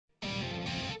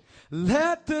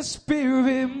Let the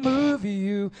Spirit move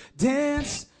you.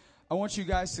 Dance. I want you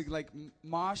guys to like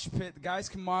mosh pit. The guys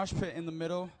can mosh pit in the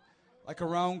middle, like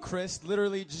around Chris.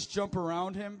 Literally just jump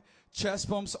around him. Chest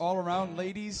bumps all around.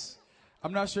 Ladies,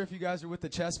 I'm not sure if you guys are with the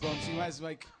chest bumps. You guys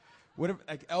like whatever,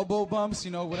 like elbow bumps,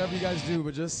 whatever you guys do,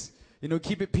 but just,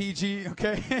 keep it PG,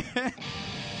 okay?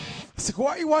 It's like,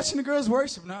 why are you watching the girls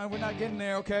worship? No, we're not getting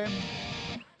there, okay?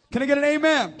 Can I get an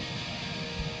amen?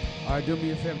 All right, do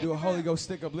me a favor. Do a Holy Ghost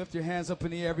stick up. Lift your hands up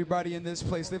in the air. Everybody in this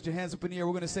place, lift your hands up in the air.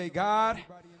 We're going to say, God.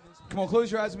 Come on,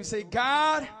 close your eyes. We say,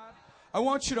 God, I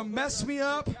want you to mess me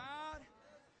up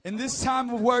in this time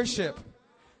of worship.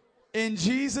 In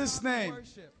Jesus' name.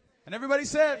 And everybody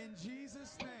said, in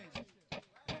Jesus' name.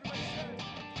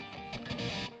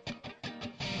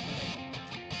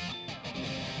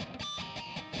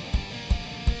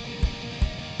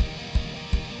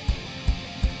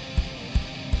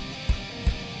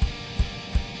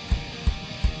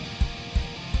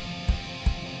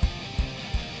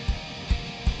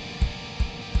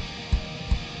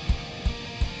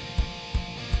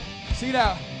 See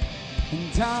that?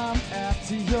 And I'm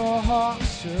after your heart.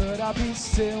 Should I be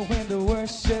still when the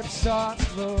worship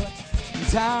starts, Lord?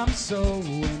 And I'm so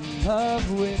in love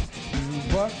with you.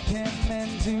 What can men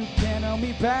do? Can't hold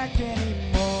me back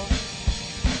anymore.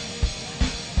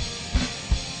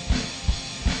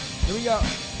 Here we go.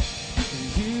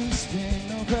 You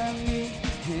spin over me,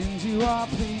 and you are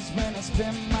pleased when I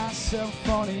spin myself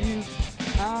on you.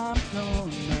 I'm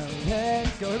gonna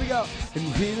let go. Here we go.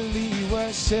 And really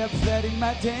worship, letting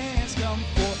my dance come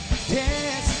forth.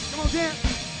 Dance, come on, dance.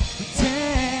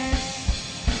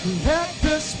 Dance. Let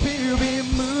the Spirit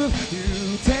move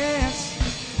you. Dance.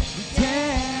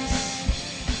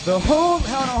 Dance. The whole,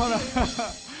 hold on.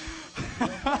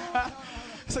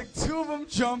 It's like two of them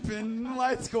jumping,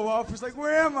 lights go off. It's like,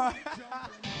 where am I?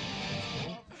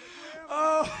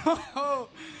 Oh.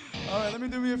 All right, let me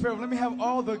do me a favor. Let me have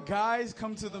all the guys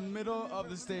come to the middle of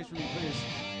the stage for me, please.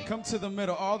 Come to the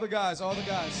middle. All the guys, all the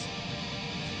guys.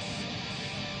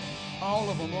 All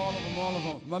of them, all of them, all of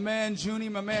them. My man Junie,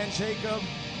 my man Jacob,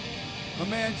 my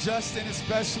man Justin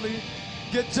especially.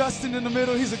 Get Justin in the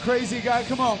middle. He's a crazy guy.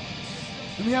 Come on.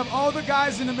 Let me have all the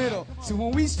guys in the middle. So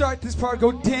when we start this part,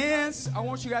 go dance. I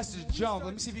want you guys to jump.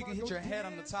 Let me see if you can hit your head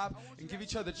on the top and give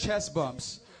each other chest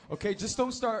bumps. Okay, just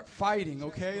don't start fighting,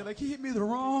 okay? Like, he hit me the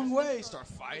wrong way. Start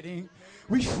fighting.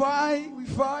 We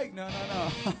fight. No.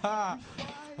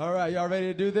 All right, y'all ready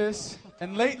to do this?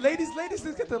 And ladies, let's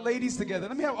get the ladies together.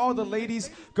 Let me have all the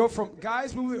ladies go from,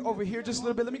 guys, move over here just a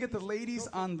little bit. Let me get the ladies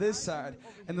on this side.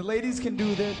 And the ladies can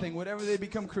do their thing, whatever they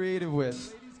become creative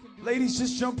with. Ladies,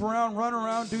 just jump around, run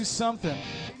around, do something.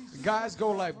 Guys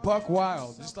go like buck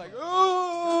wild. Just like,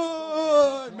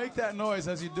 oh, make that noise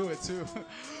as you do it too.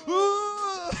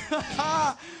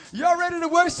 Y'all ready to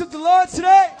worship the Lord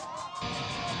today?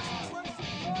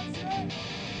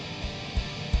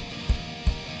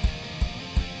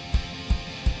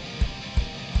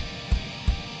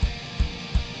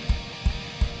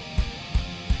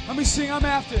 Let me sing, I'm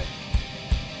after.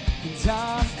 And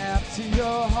I'm after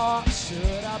your heart.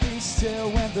 Should I be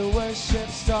still when the worship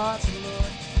starts,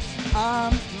 Lord?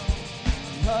 I'm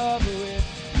in love with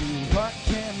you. What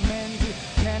can men do?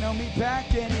 Can't hold me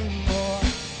back anymore.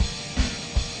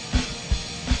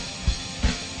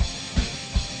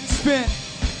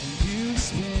 You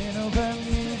spin over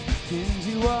me, and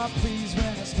you are pleased when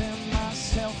I spin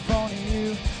myself on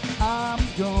you. I'm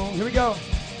gone. Here we go.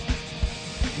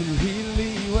 And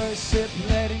really worship,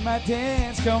 letting my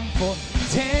dance come forth.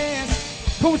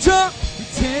 Dance, come on, jump,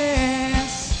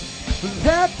 dance.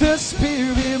 Let the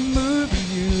Spirit move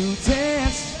you.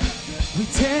 Dance, we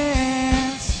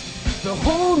dance. The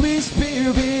Holy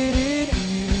Spirit in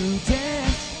you.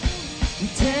 Dance, we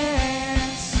dance.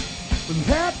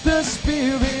 Let the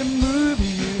Spirit move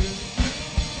you.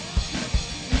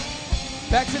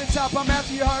 Back to the top, I'm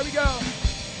after your heart, we go.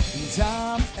 And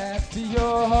I'm after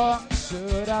your heart.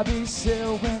 Should I be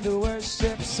still when the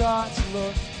worship starts,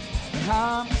 Lord?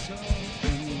 I'm so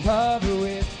in love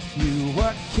with you.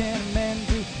 What can men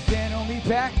do? Can't hold me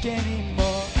back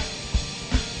anymore.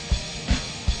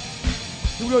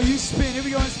 Here we go, you spin. Here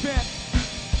we go and spin.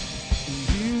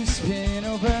 You spin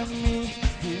over me,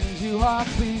 and you are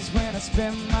pleased when I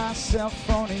spin myself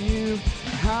on you.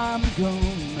 I'm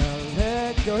gonna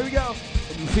let go. Here we go.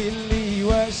 And really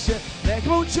worship. Let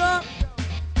go, jump.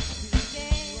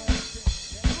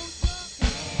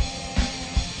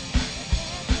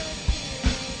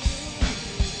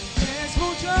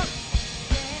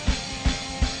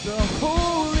 The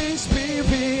Holy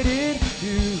Spirit in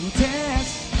you.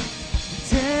 Dance,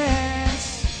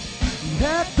 dance.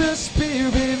 Let the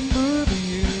Spirit move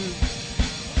you.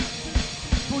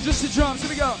 Just the drums. Here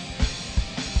we go.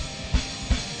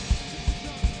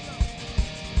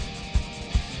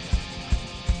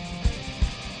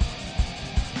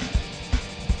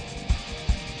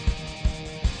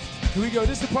 Here we go.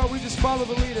 This is the part we just follow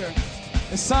the leader.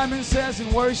 As Simon says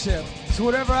in worship. So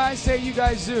whatever I say, you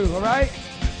guys do. All right?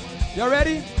 Y'all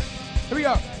ready? Here we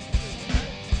go.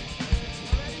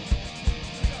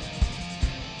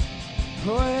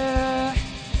 Oh yeah,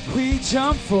 we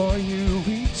jump for you,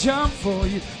 we jump for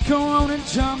you. Come on and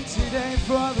jump today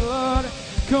for the Lord.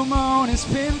 Come on and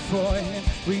spin for Him.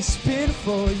 We spin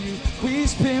for you, we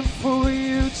spin for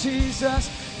you,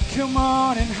 Jesus. Come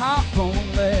on and hop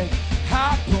on leg,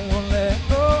 hop on leg,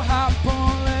 oh hop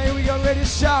on leg. We got ready to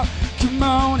shout. Come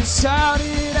on and shout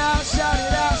it out, shout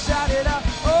it out, shout it out.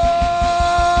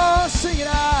 Oh, sing it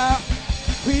out.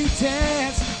 We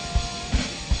dance,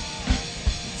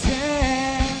 dance.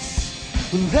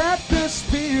 Let the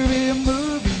Spirit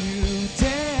move you.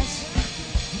 Dance,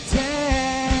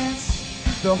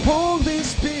 dance. The Holy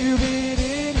Spirit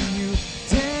in you.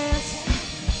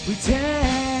 Dance, we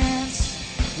dance.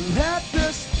 Let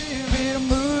the Spirit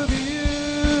move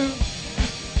you.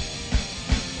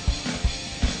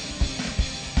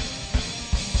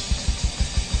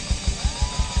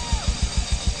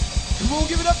 Come on,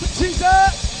 give it up for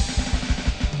Jesus.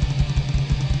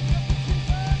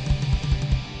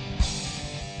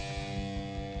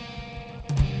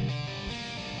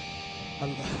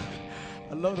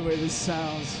 I love the way this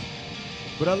sounds,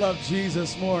 but I love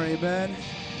Jesus more, amen?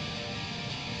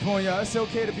 Come on, y'all, it's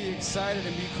okay to be excited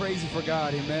and be crazy for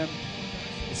God, amen?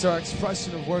 It's our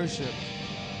expression of worship.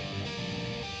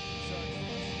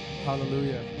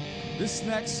 Hallelujah. This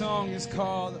next song is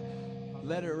called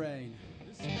Let It Rain.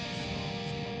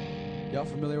 Y'all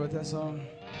familiar with that song?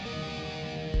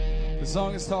 The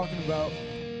song is talking about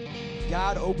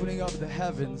God opening up the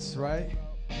heavens, right?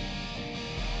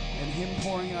 And Him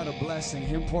pouring out a blessing,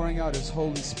 Him pouring out His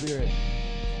Holy Spirit.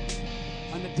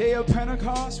 On the day of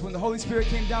Pentecost, when the Holy Spirit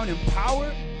came down in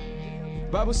power, the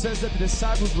Bible says that the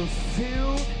disciples were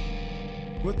filled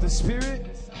with the Spirit,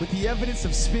 with the evidence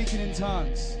of speaking in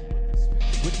tongues.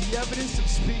 With the evidence of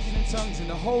speaking in tongues, and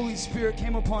the Holy Spirit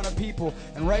came upon a people,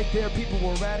 and right there people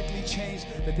were radically changed,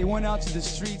 that they went out to the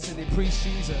streets and they preached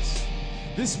Jesus.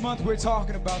 This month we're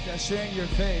talking about that, sharing your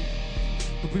faith.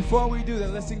 But before we do that,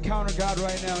 let's encounter God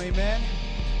right now, amen?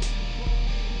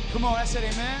 Come on, I said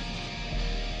amen.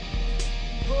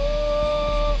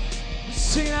 Oh, we're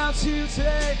singing out to you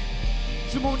today.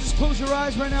 Come on, just close your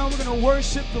eyes right now. We're going to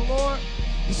worship the Lord.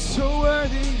 You're so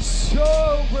worthy, you're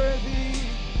so worthy.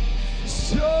 You're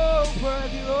so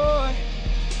worthy, Lord.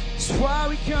 That's why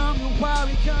we come, and why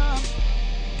we come.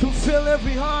 Come fill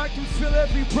every heart, come fill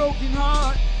every broken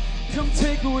heart. Come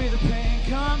take away the pain,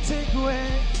 come take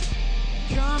away.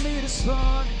 Come meet us,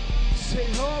 Lord. Say,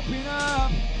 open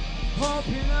up,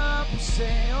 open up.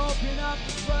 Say, open up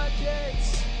the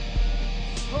floodgates.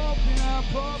 Open up,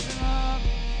 open up.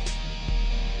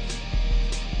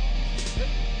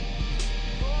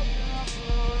 Open up,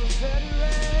 Lord. Let it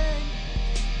rain.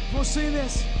 We'll sing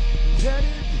this. Let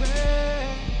it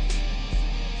rain.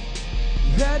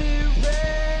 Let it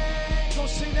rain. Go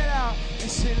sing that out and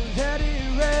say, let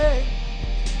it rain.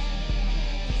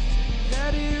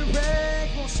 Let it rain.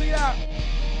 Come on, sing it out.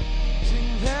 Sing,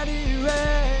 let it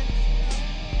rain.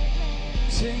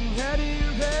 Sing, let it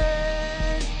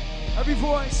rain. Every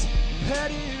voice,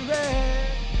 let it rain.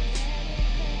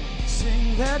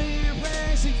 Sing, let it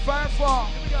rain. Sing, fire fall.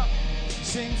 Here we go.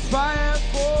 Sing, fire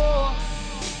fall.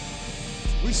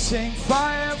 We sing,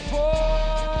 fire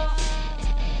fall.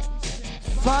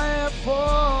 Fire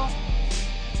fall.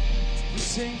 We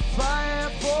sing, fire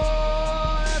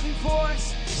fall. Every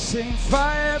voice. Sing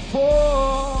fire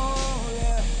fall,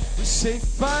 yeah. We sing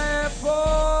fire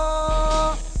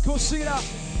fall. Go sing it out.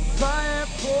 Fire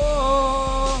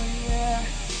fall, yeah.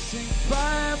 Sing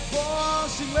fire fall.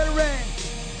 Sing let it rain.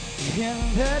 Yeah,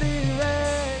 let it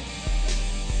rain.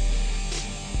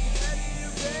 Let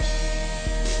it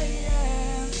rain,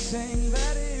 yeah. Sing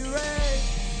let it rain.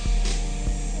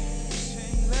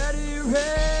 Sing let it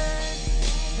rain.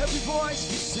 Every voice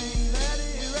we sing let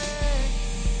it rain.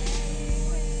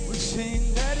 Sing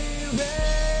let it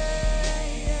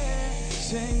rain, yeah.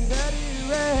 Sing let it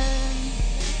rain.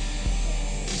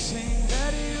 Sing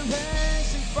let it rain.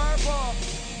 Sing fireball.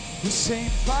 We sing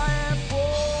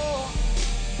fireball.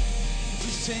 We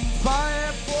sing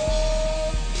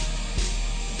fireball.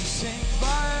 We sing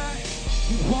fire.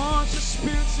 We want your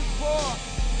spirit to fall.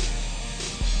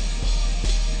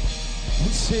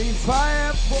 We sing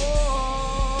fireball.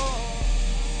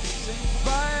 Sing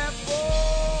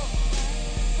fireball.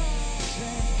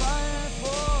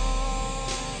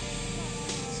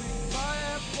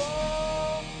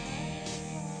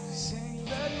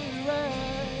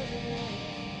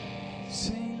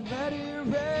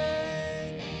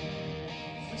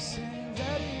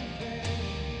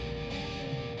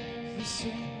 We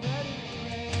sing let it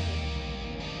rain.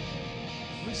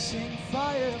 We sing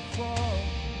fire fall.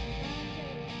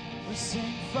 We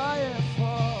sing fire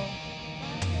fall.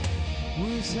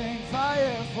 We sing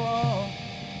fire fall.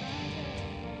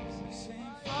 We sing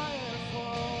fire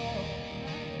fall.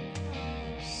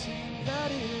 Sing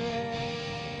let it rain.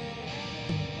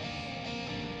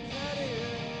 Let it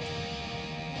rain.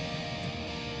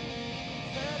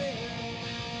 Let it rain.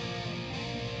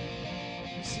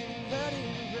 We sing let it rain.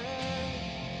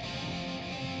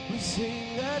 We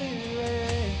sing let it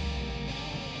rain.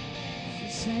 We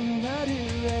sing let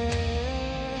it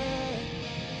rain.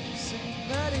 We sing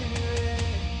let it rain.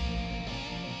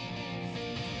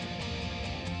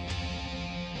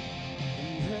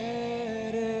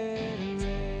 Let it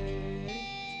rain.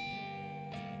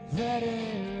 Let it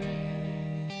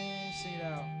rain. Sing it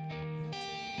out.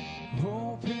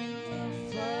 Open the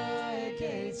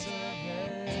floodgates of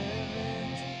heaven.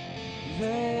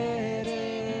 Let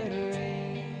it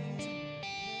rain.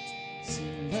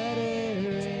 Sing, let it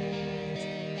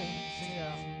rain. Sing it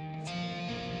out.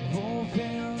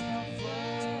 Open the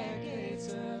floodgates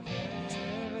of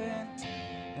heaven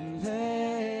and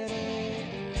let it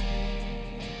rain.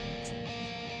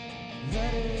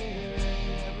 Let it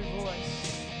rain. Every voice.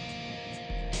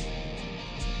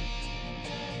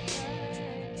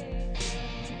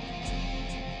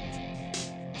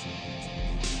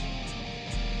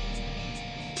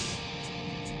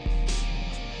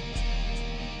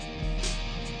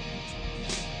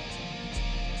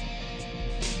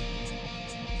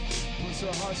 So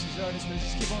our hearts is artists, but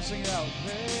just keep on singing out.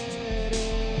 Let it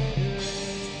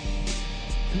rain.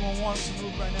 Come on, want to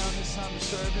move right now in this time of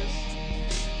service.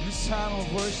 In this time of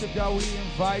worship, God, we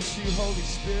invite you, Holy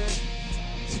Spirit,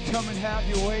 to come and have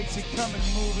your way, to come and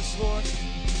move us, Lord,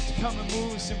 to come and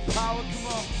move us in power. Come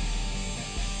on.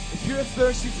 If you're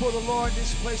thirsty for the Lord in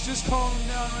this place, just call him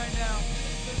down right now.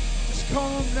 Just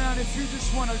call him down. If you just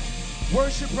want to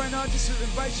worship right now, just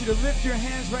invite you to lift your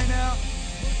hands right now.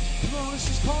 Come on, let's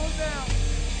just call it down.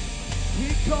 We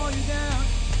call you down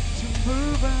to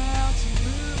move out, to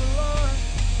move, Lord.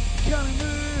 Come and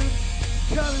move,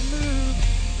 come and move.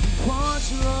 We want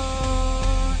you,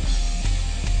 Lord.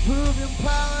 Move in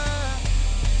power.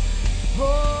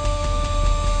 Oh.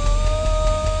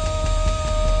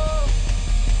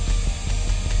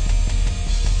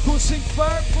 We'll sing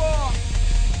fire fall.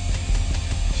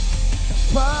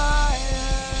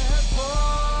 Fire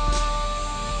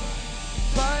fall.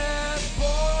 Fire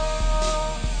fall.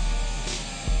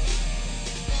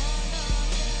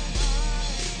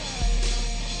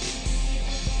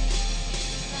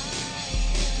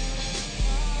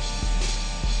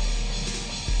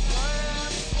 Fire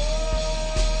fall.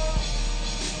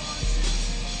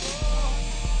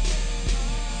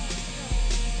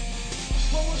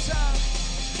 One more time.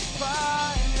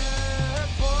 Fire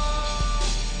fall.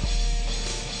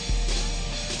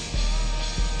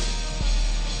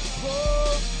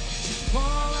 Oh,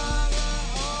 fall on the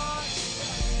hearts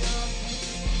of your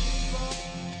people.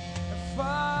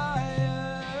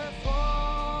 Fire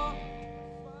fall.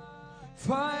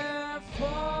 Fire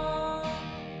fall.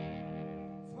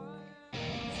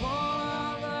 Fall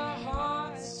on the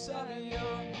hearts of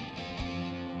your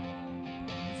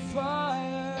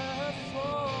fire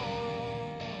fall.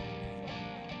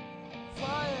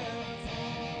 Fire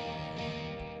fall.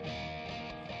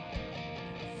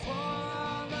 Fall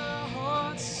on the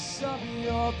hearts of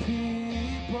your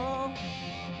people.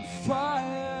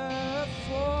 Fire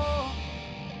fall.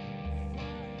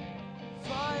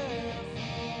 Fire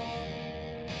fall.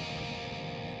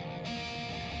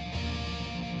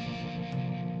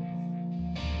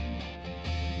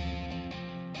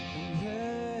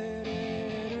 Let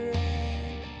it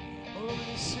rain over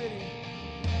the city,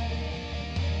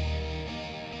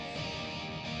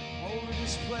 over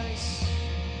this place.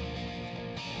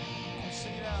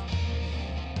 Sing it out.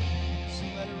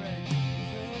 Sing, let it rain.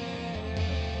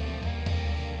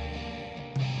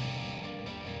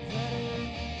 Let it rain.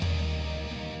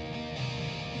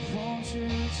 Want you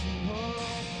to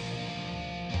hold.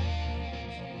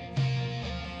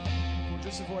 Well,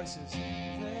 just the voices.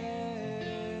 Let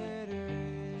it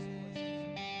rain.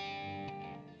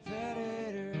 Let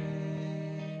it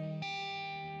rain.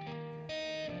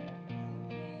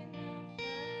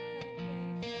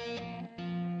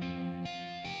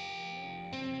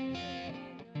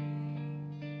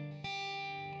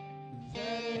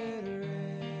 Let it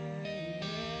rain.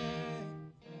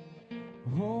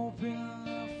 Open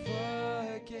the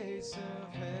floodgates of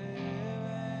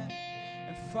heaven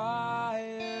and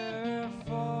fire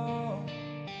fall.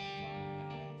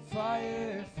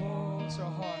 Fire fall. It's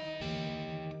our heart.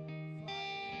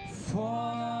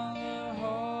 Fall on the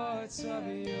hearts hearts of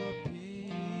your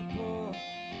people.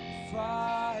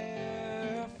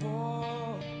 Fire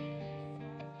fall,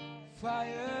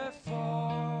 fire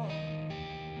fall,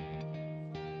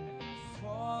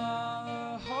 fall on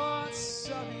the hearts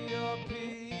of your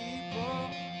people.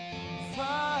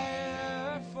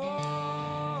 Fire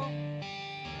fall,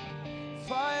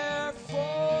 fire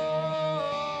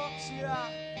fall. See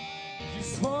that? You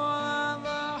fall on the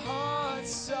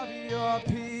hearts of your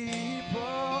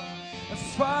people.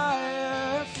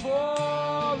 Fire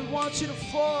fall. We want you to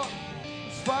fall.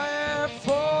 Fire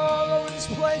fall over this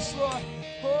place, Lord.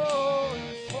 Oh,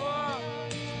 fall.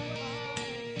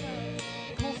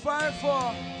 Come on, fire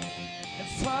fall. And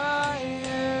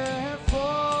fire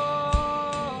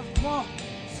fall. Come on,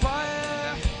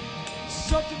 fire.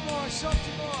 Something more,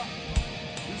 something more.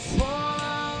 And fall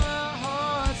on the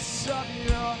hearts of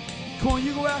your. Come on,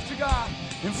 you go after God.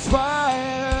 And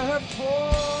fire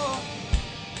fall.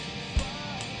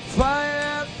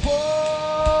 Fire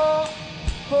fall.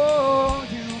 Oh,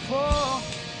 you fall.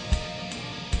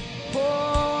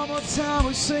 Oh, one more time,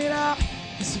 we sing it out.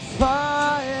 It's a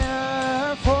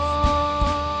fire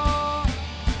fall.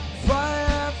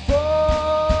 Fire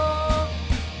fall.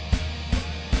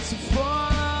 It's a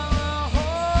fall on the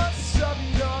hearts of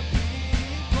your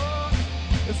people.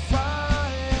 The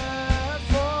fire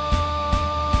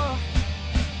fall.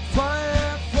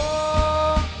 Fire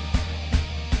fall.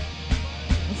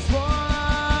 The fall on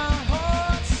the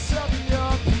hearts of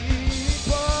your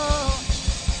people.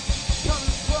 Come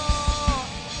and fall.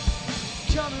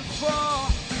 Come and fall.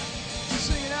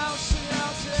 Sing it out,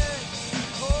 say,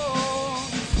 oh,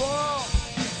 fall.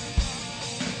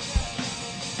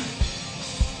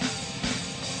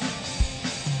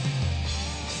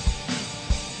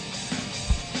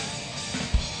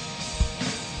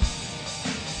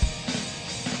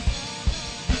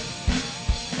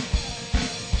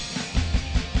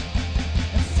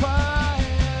 And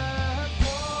fire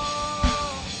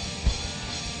fall.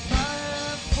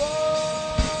 Fire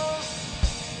fall.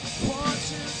 Want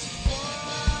you to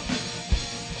fall.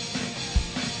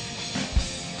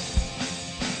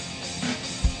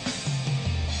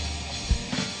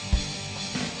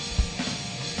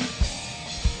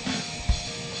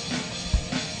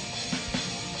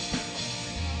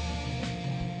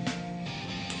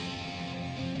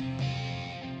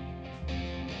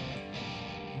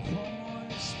 Come on,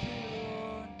 Spirit,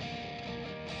 Lord.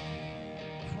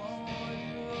 Come on,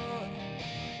 you, Lord.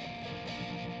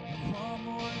 Come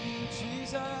on, you,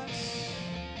 Jesus.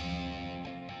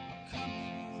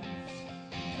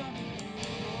 Come here,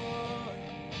 Lord.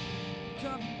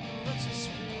 Come here, let your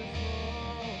Spirit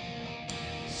flow.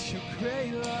 It's your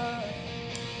great love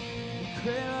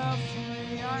for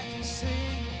me. I can sing,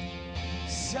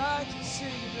 yes, I can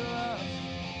sing your love.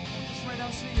 Just right now,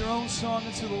 sing your own song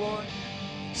unto the Lord.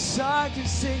 Yes, I can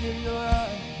sing of your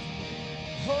love.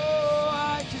 Oh,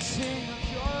 I can sing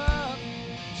of your love,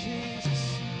 Jesus.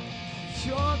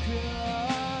 Your great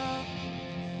love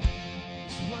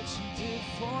is what you did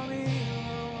for me,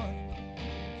 Lord.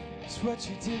 It's what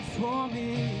you did for me.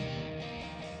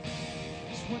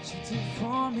 It's what you did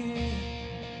for me.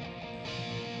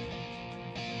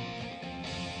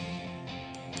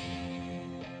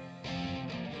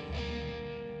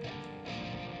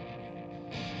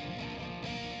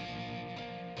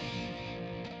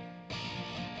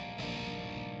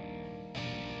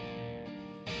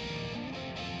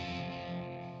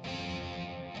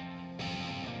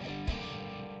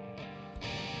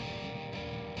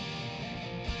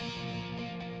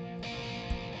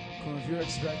 Come on, if you're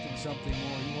expecting something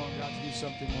more, you want God to do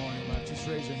something more in your life, just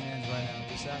raise your hands right now.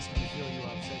 Just ask Him to fill you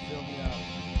up. Say, fill me up.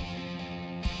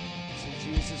 Say,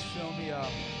 Jesus, fill me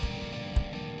up.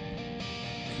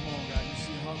 Come on, God. You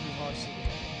see hungry hearts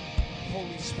today.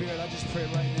 Holy Spirit, I just pray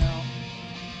right now.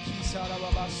 You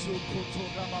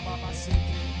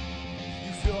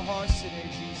feel hearts today,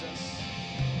 Jesus.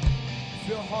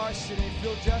 Feel hearts today.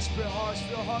 Feel desperate hearts.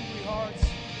 Feel hungry hearts.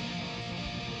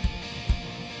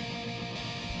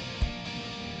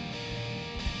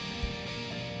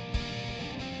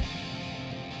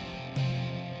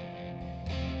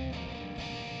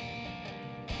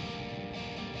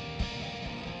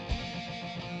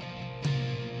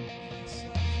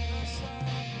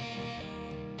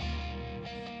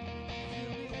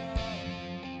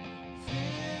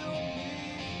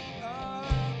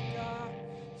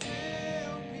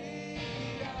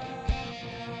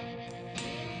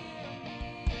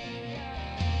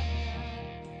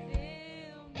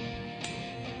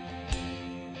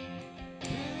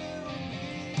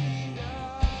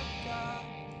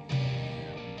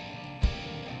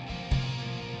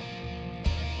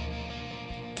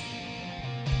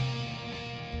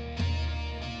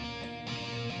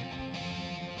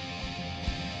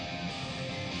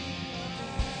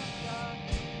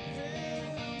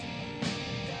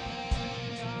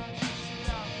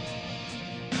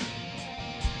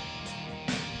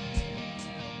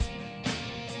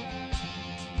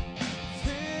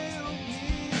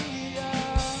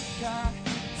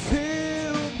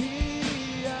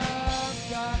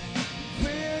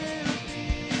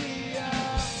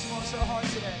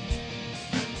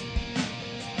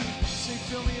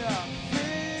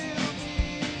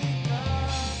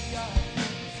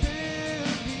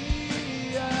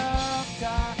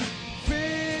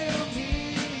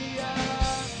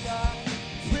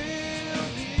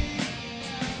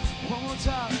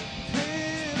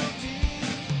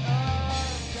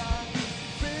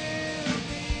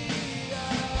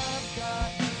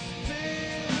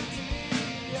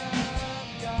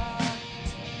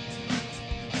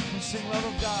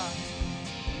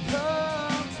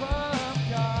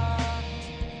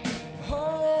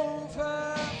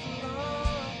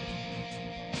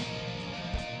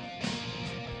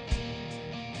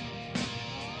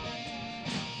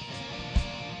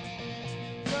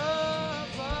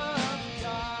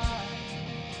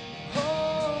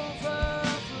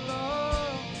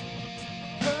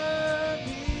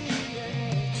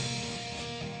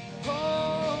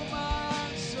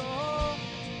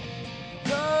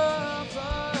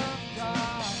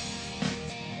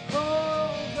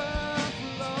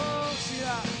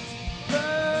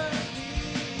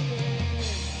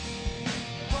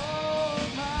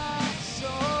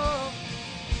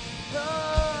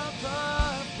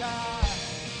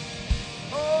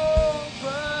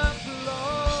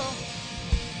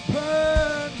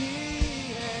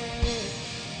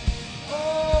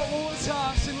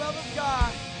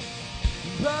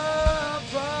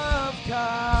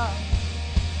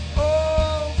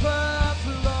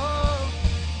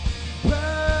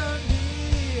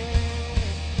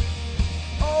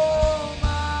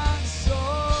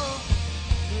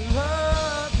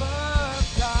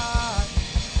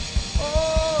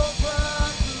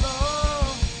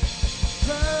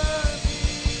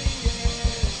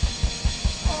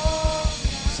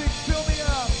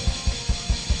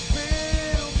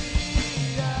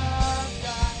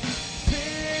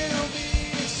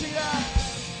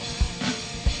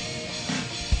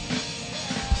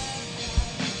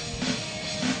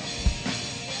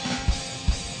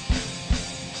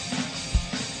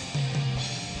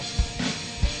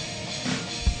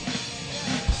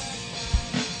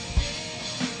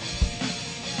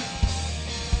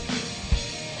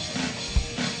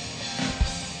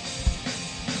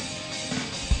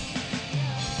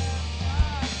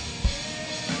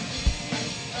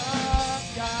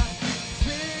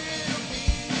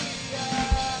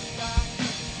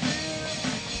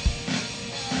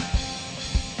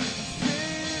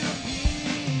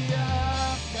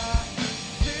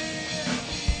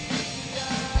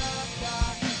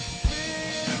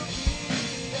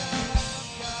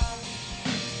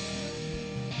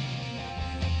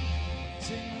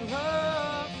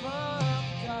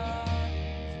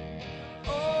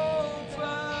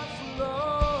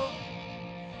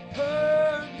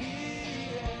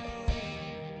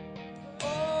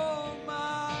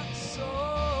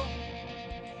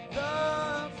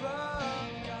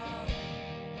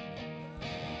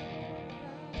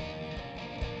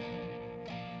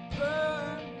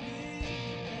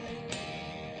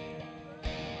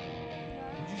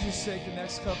 just take the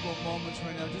next couple of moments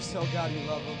right now. Just tell God you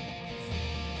love Him.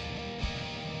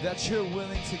 That you're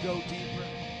willing to go deeper.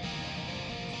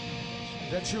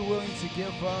 That you're willing to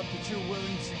give up. That you're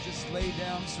willing to just lay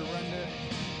down, surrender.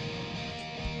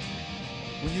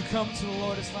 When you come to the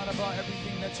Lord, it's not about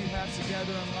everything that you have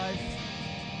together in life.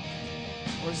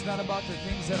 Or it's not about the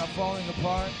things that are falling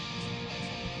apart.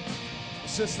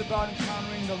 It's just about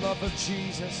encountering the love of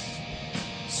Jesus.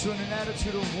 So in an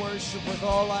attitude of worship with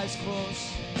all eyes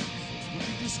closed, would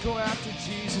you just go after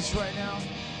Jesus right now?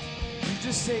 You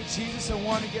just say, Jesus, I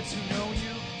want to get to know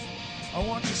you. I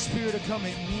want your spirit to come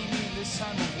and meet me in this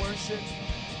time of worship.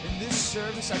 In this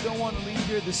service, I don't want to leave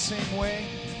here the same way.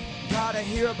 God, I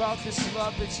hear about this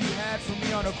love that you had for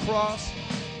me on a cross.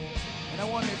 And I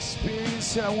want to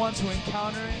experience it. I want to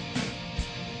encounter it.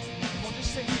 We'll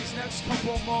just take these next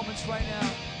couple of moments right now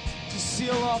to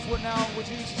seal off what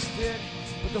Jesus did.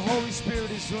 What the Holy Spirit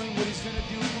is doing, what He's going to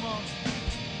do. Come on.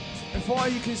 If all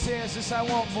you can say is this, I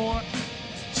want more.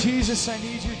 Jesus, I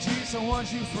need you. Jesus, I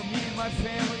want you for me and my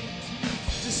family.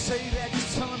 Just say that.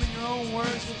 Just tell Him in your own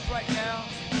words right now.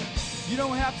 You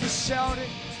don't have to shout it.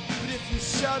 But if you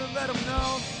shout it, let Him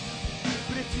know.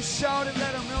 But if you shout it,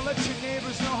 let Him know. Let your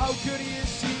neighbors know how good He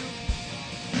is to you.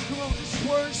 Come on, just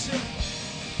worship.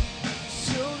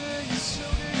 So good, you're so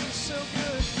good, you're so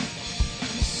good.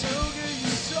 You're so good,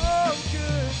 you're so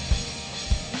good.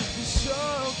 You're so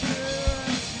good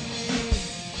to me.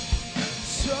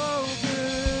 So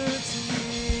good to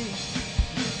me.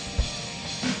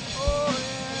 Oh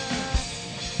yeah.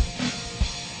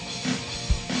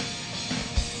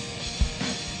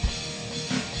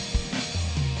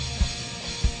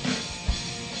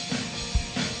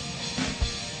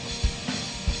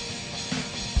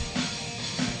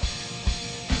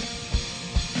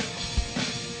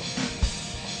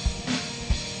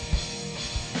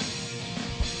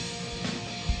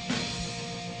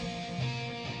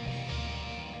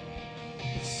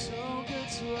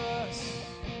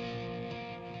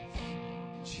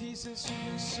 Jesus, you've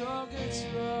been so good to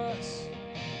us.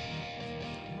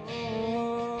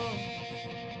 Oh,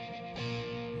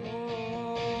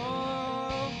 oh,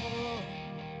 oh.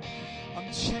 I'm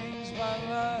changed by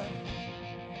love,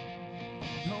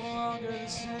 no longer the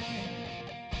same.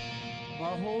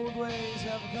 My old ways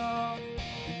have gone,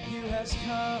 and you has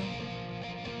come.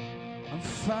 I'm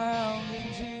found in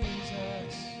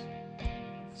Jesus.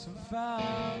 So I'm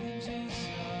found in Jesus.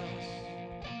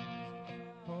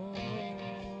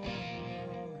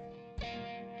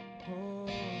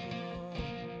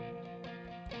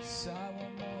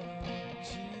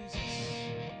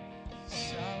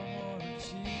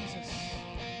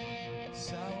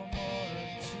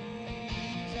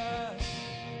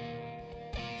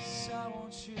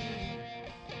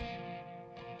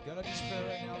 God, I just pray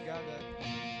right now, God, that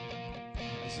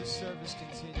as this service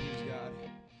continues, God,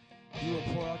 you will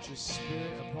pour out your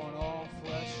Spirit upon all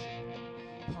flesh,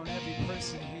 upon every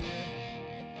person here,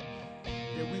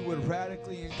 that we would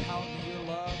radically encounter your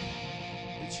love,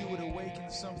 that you would awaken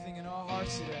something in our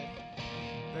hearts today,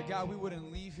 that, God, we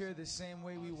wouldn't leave here the same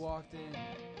way we walked in,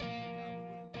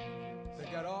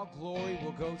 that, God, all glory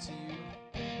will go to you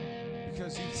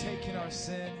because you've taken our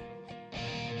sin.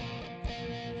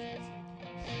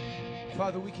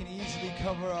 Father, we can easily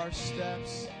cover our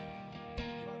steps,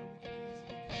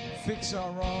 fix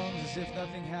our wrongs as if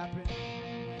nothing happened.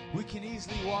 We can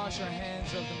easily wash our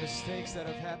hands of the mistakes that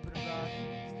have happened, God,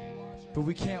 but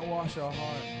we can't wash our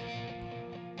heart.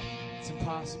 It's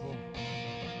impossible.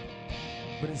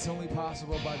 But it's only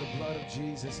possible by the blood of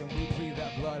Jesus, and we plead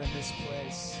that blood in this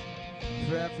place.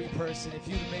 For every person, if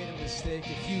you've made a mistake,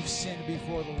 if you've sinned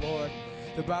before the Lord,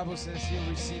 the Bible says He'll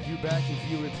receive you back if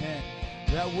you repent.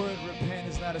 That word repent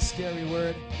is not a scary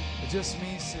word. It just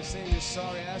means to say you're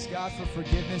sorry, ask God for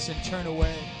forgiveness, and turn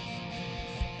away.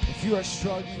 If you are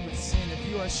struggling with sin, if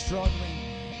you are struggling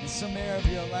in some area of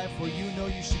your life where you know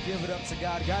you should give it up to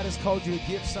God, God has called you to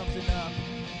give something up,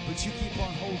 but you keep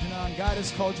on holding on. God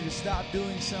has called you to stop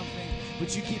doing something,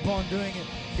 but you keep on doing it.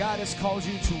 God has called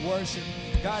you to worship.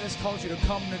 God has called you to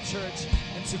come to church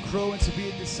and to grow and to be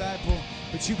a disciple,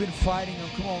 but you've been fighting Him.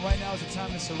 Come on, right now is the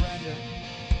time to surrender.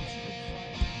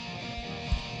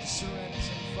 Surrender.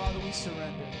 Father, we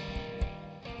surrender.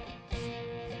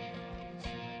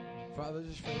 Father,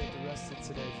 just pray that the rest of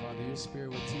today, Father, your Spirit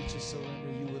would teach us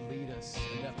surrender. You would lead us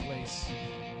in that place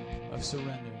of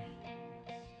surrender.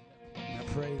 And I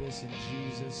pray this in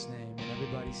Jesus' name. And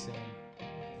everybody said,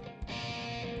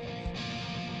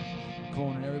 come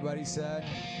on, and everybody said,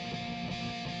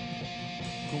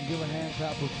 come on, give a hand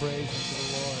clap of praise unto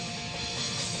the Lord.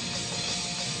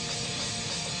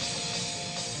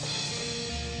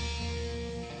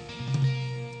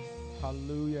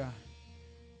 Hallelujah.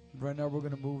 Right now we're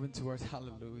going to move into our,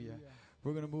 hallelujah.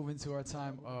 We're going to move into our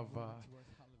time of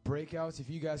breakouts. If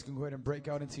you guys can go ahead and break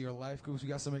out into your life groups. We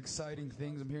got some exciting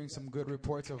things. I'm hearing some good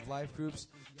reports of life groups.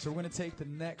 So we're going to take the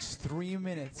next 3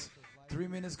 minutes. 3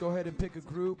 minutes, go ahead and pick a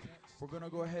group. We're going to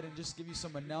go ahead and just give you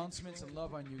some announcements and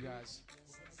love on you guys.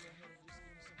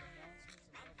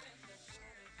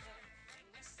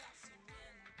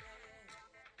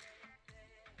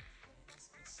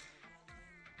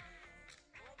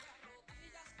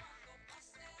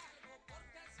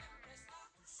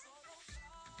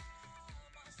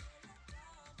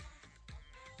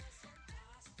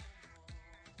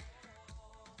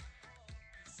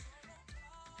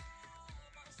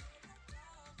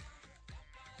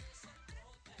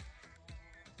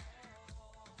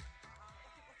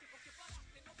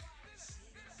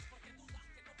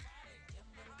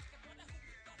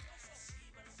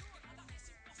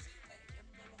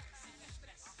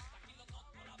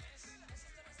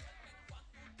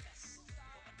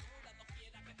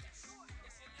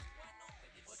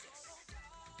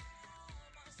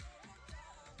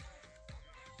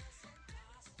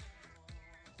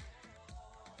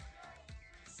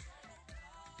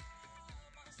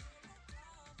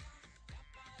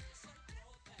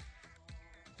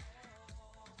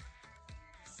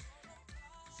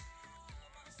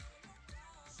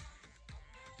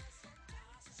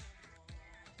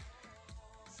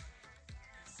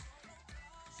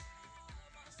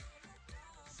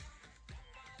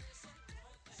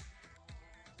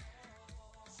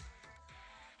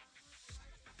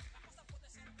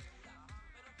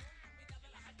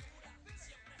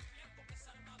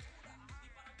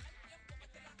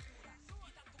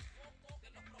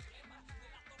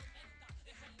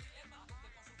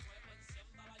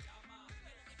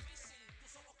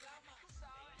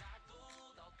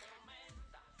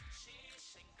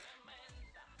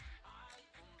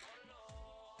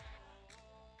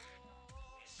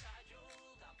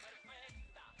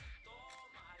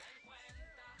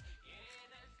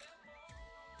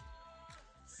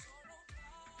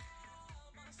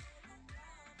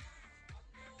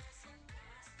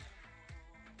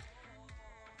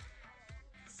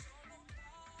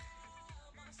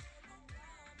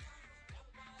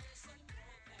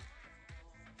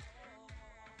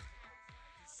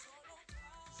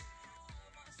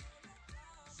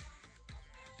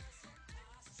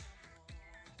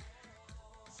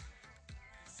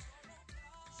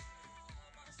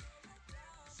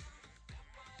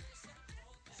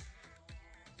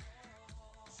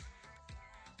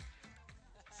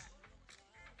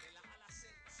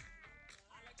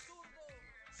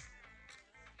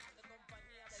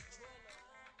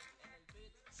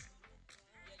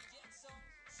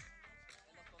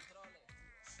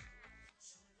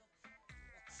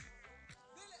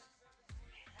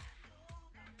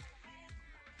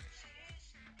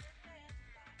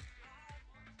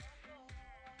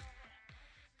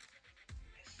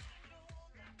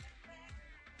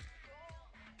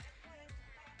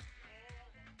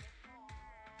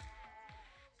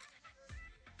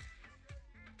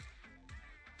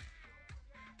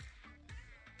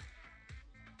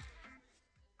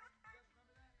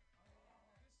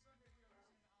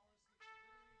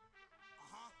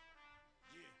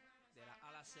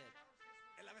 Z.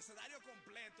 El abecedario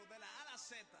completo, de la A a la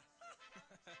Z.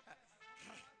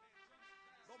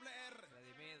 Doble R.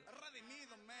 Redimido.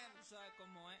 Redimido, man. ¿Tú sabes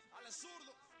cómo es? Ale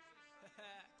zurdo.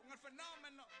 Con el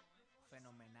fenómeno.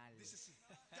 Fenomenal. Dice sí.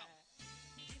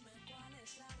 Dime cuál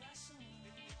es la razón.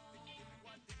 Dime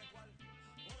cuál.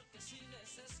 Porque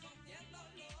sigues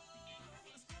escondiéndolo.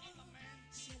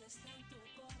 Si él está en tu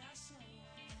corazón.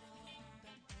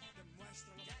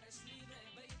 Demuéstralo. Ya eres libre,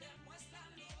 ve y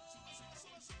demuéstralo.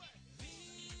 Sube.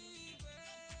 Vívelo.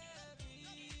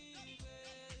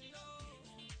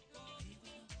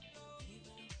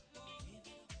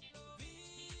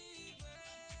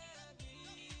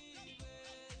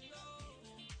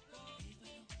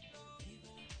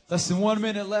 Less than 1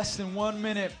 minute, less than 1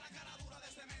 minute.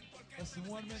 Less than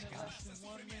 1 minute, less than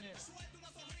 1 minute.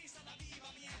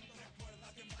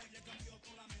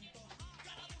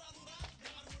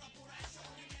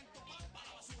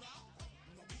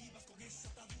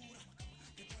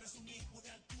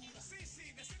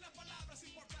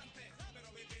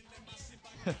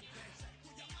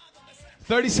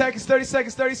 Thirty seconds.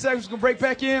 We're gonna break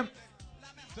back in.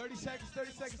 30 seconds. We're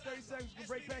gonna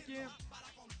break back in.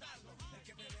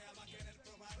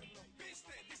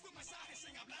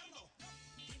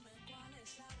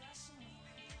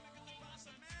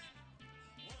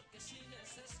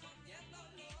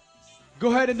 Go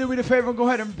ahead and do me the favor and go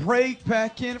ahead and break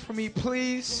back in for me,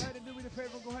 please. Go ahead and do me the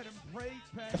favor and go ahead and break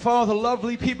back If all the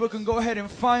lovely people can go ahead and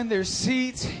find their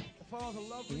seats,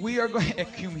 we are going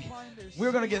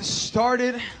we're going to get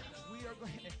started.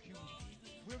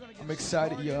 I'm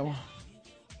excited, yo.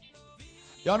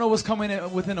 Y'all know what's coming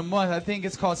in within a month. I think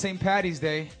it's called St. Patty's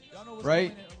Day,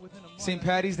 right? St.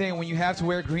 Patty's Day, and when you have to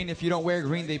wear green, if you don't wear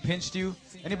green, they pinched you.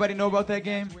 Anybody know about that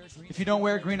game? If you don't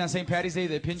wear green on St. Patty's Day,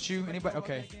 they pinch you. Anybody?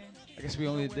 Okay. I guess we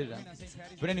only did that.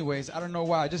 But anyways, I don't know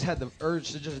why. I just had the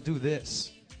urge to just do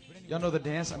this. Y'all know the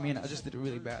dance? I mean, I just did it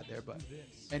really bad there, but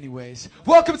anyways.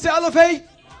 Welcome to Elevate.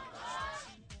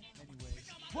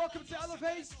 Welcome to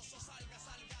Elevate.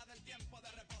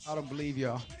 I don't believe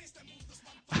y'all.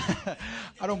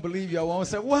 I don't believe y'all won't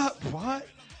say, what? What?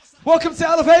 Welcome to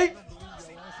Elevate.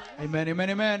 Amen, amen,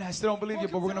 amen. I still don't believe you,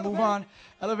 but we're going to move on.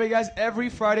 Elevate, guys, every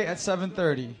Friday at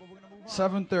 7:30.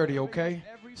 7:30, okay?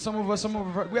 Some of us, we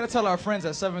got to tell our friends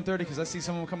at 7:30 because I see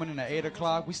some of them coming in at 8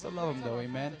 o'clock. We still love them, though,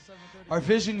 amen? Our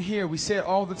vision here, we say it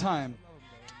all the time.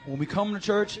 When we come to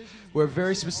church, we're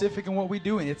very specific in what we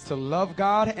do, and it's to love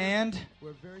God and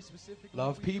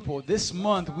love people. This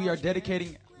month, we are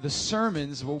dedicating the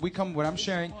sermons, what I'm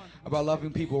sharing about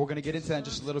loving people. We're going to get into that in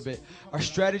just a little bit. Our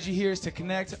strategy here is to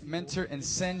connect, mentor, and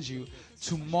send you.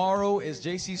 Tomorrow is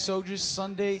JC Soldiers.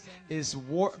 Sunday is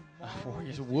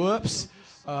Warriors. Whoops.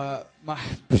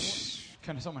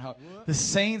 Kind of someone help. The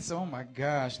Saints, oh my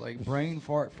gosh, like brain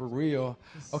fart for real.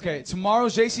 Okay,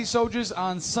 tomorrow's JC Soldiers.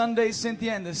 On Sunday,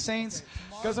 Cynthia and the Saints.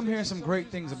 Guys, I'm hearing some great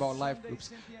things about life groups.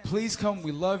 Please come.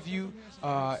 We love you.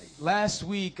 Last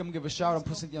week, I'm going to give a shout out and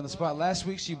put Cynthia on the spot. Last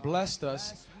week, she blessed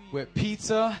us with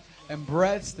pizza and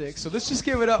breadsticks. So let's just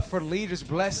give it up for leaders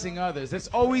blessing others. It's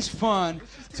always fun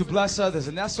to bless others,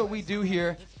 and that's what we do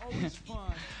here.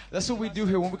 That's what we do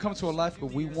here when we come to a life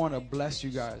group. We want to bless you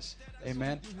guys.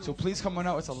 Amen. So please come on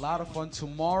out. It's a lot of fun.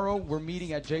 Tomorrow, we're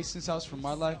meeting at Jason's house for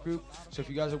my life group. So if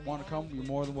you guys want to come, you're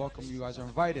more than welcome. You guys are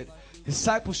invited.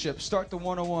 Discipleship. Start the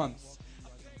 101.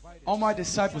 All my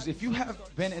disciples, if you have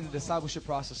been in the discipleship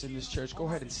process in this church, go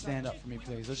ahead and stand up for me,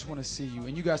 please. I just want to see you.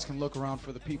 And you guys can look around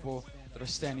for the people that are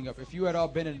standing up. If you had all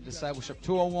been in discipleship,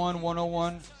 201,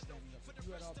 101.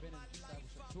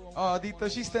 Oh,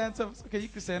 Adita, she stands up. Okay, you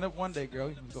can stand up one day, girl.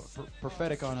 You can go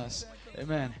prophetic on us.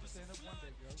 Amen.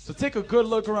 So take a good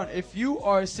look around. If you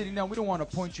are sitting down, we don't want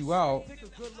to point you out.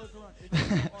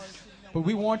 But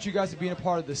we want you guys to be a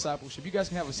part of discipleship. You guys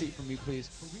can have a seat for me, please.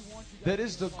 That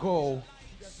is the goal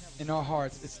in our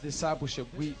hearts. It's discipleship.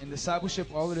 In discipleship,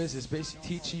 all it is basically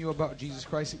teaching you about Jesus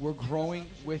Christ. We're growing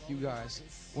with you guys.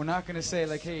 We're not going to say,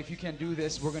 like, hey, if you can't do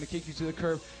this, we're going to kick you to the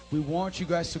curb. We want you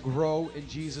guys to grow in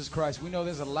Jesus Christ. We know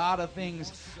there's a lot of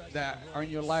things that are in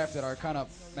your life that are kind of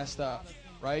messed up,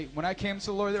 right? When I came to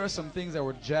the Lord, there were some things that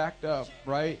were jacked up,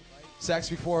 right? Sex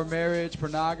before marriage,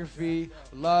 pornography,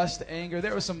 lust, anger.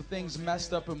 There were some things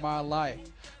messed up in my life.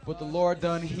 But the Lord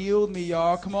done healed me,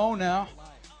 y'all. Come on now.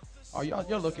 Oh,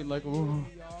 you're looking like, ooh.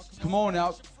 Come on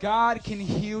now. God can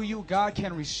heal you. God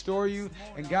can restore you.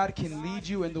 And God can lead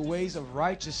you in the ways of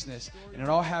righteousness. And it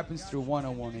all happens through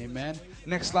one-on-one. Amen.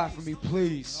 Next slide for me,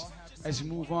 please. As we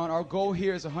move on, our goal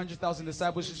here is 100,000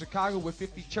 disciples in Chicago with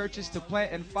 50 churches to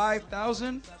plant and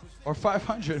 5,000 or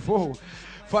 500. Whoa.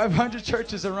 500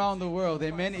 churches around the world.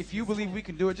 Amen. If you believe we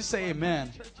can do it, just say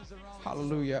amen.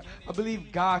 Hallelujah. I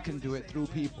believe God can do it through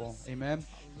people. Amen.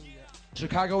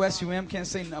 Chicago SUM, can't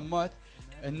say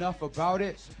enough about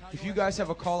it. If you guys have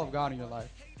a call of God in your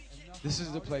life, this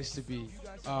is the place to be.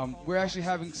 We're actually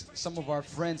having some of our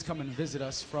friends come and visit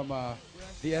us from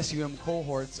the SUM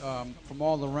cohorts from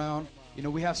all around. You know,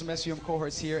 we have some SUM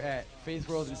cohorts here at Faith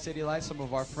World and City Light, some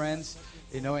of our friends.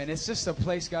 You know, and it's just a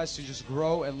place, guys, to just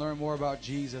grow and learn more about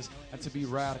Jesus and to be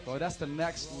radical. That's the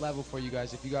next level for you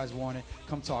guys. If you guys want it,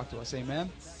 come talk to us. Amen.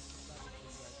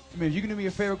 I mean, if you can do me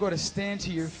a favor, go to stand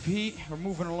to your feet. We're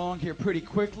moving along here pretty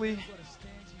quickly.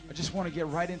 I just want to get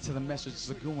right into the message. It's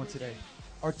a good one today.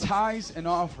 Our tithes and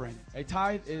offering. A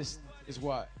tithe is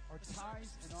what? Our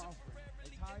tithes and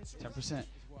offering. 10%.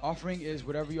 Offering is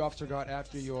whatever you offer to God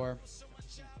after your.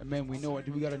 Amen. We know it.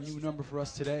 Do we got a new number for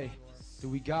us today? Do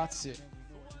we got it?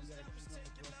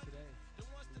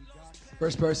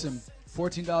 First person,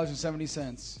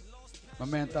 $14.70. My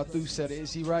man Tatu said,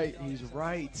 is he right? He's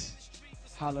right.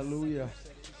 Hallelujah.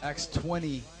 Acts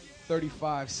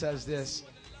 20:35 says this.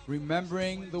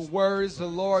 Remembering the words the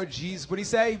Lord Jesus. What did he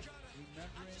say?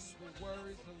 Remembering the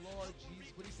words the Lord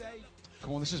Jesus. What did he say?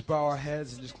 Come on, let's just bow our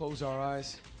heads and just close our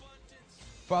eyes.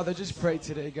 Father, just pray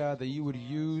today, God, that you would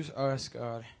use us,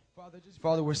 God.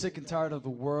 Father, we're sick and tired of the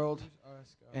world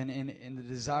and the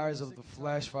desires of the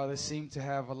flesh, Father, seem to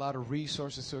have a lot of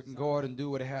resources so it can go out and do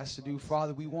what it has to do.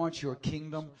 Father, we want your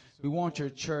kingdom. We want your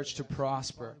church to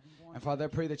prosper. And Father, I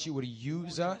pray that you would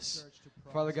use us.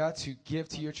 Father God, to give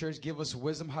to your church. Give us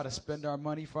wisdom how to spend our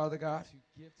money, Father God,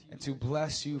 and to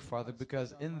bless you, Father,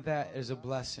 because in that is a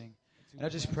blessing. And I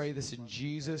just pray this in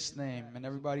Jesus' name. And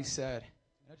everybody said,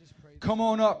 come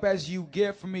on up as you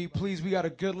give for me, please. We got a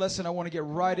good lesson. I want to get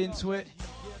right into it.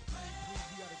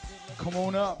 Come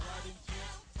on up.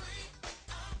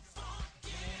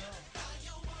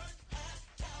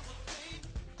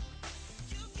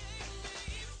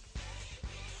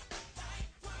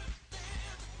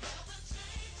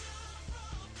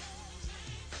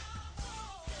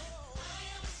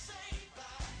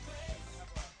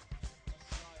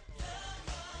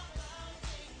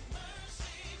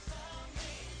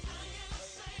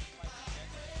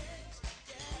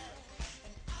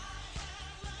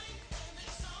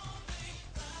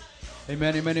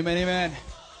 Amen, amen, amen, amen.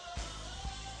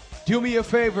 Do me a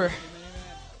favor.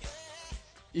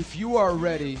 If you are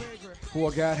ready for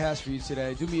what God has for you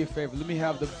today, do me a favor. Let me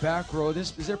have the back row.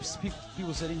 Is there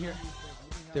people sitting here?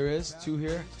 There is, 2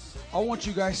 here. I want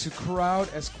you guys to crowd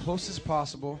as close as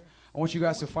possible. I want you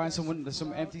guys to find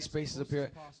some empty spaces up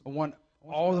here. I want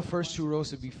all the first 2 rows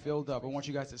to be filled up. I want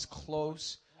you guys as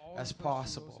close as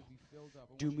possible.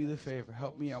 Do me the favor.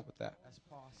 Help me out with that.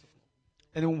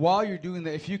 And then while you're doing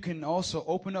that, if you can also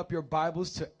open up your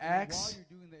Bibles to Acts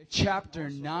chapter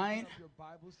 9,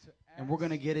 and we're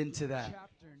going to get into that.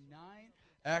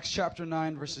 Acts chapter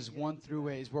 9, verses 1 through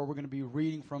 8 is where we're going to be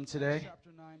reading from today.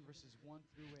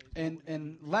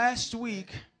 And last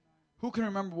week, who can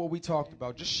remember what we talked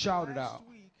about? Just shout it out.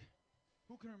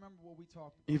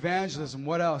 Evangelism.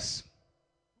 What else?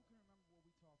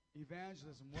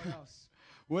 Evangelism. What else?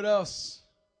 What else?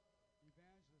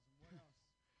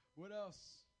 What else?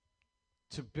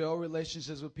 To build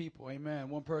relationships with people. Amen.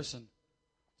 One person.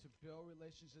 To build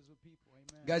relationships with people.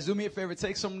 Amen. Guys, do me a favor.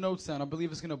 Take some notes down. I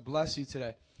believe it's going to bless you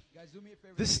today. Guys, do me a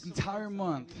favor. This entire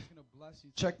month,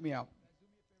 check me out.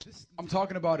 I'm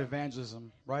talking about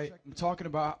evangelism, right? I'm talking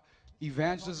about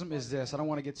evangelism is this. I don't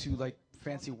want to get too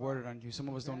fancy worded on you. Some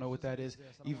of us don't know what that is.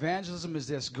 Evangelism is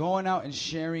this. Going out and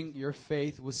sharing your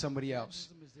faith with somebody else.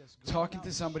 Talking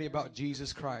to somebody about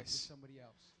Jesus Christ.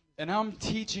 And I'm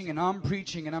teaching and I'm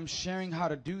preaching and I'm sharing how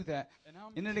to do that.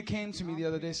 And then it came to me the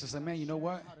other day. So I was like, man, you know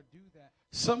what?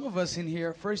 Some of us in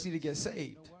here first need to get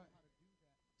saved.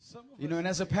 And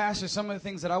as a pastor, some of the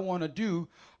things that I want to do,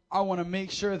 I want to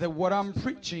make sure that what I'm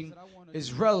preaching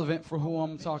is relevant for who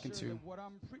I'm talking to.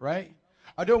 Right?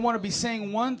 I don't want to be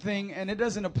saying one thing and it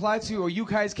doesn't apply to you or you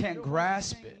guys can't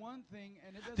grasp it.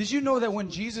 Did you know that when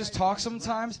Jesus talked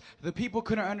sometimes, the people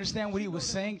couldn't understand what he was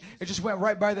saying? It just went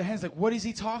right by their hands. Like, what is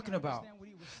he talking about?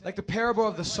 Like the parable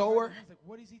of the sower.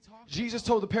 Jesus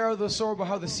told the parable of the sower about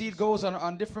how the seed goes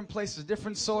on different places,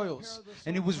 different soils.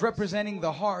 And he was representing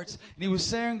the hearts. And he was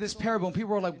sharing this parable. And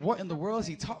people were like, what in the world is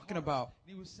he talking about?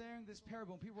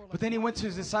 But then he went to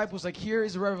his disciples like, here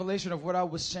is a revelation of what I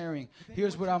was sharing.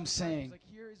 Here's what I'm saying.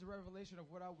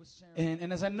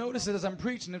 And as I noticed it as I'm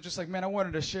preaching, I'm just like, man, I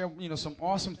wanted to share, some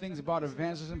awesome things about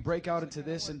evangelism, break out into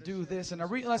this and do this. And I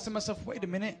realized to myself, wait a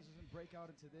minute,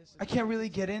 I can't really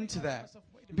get into that.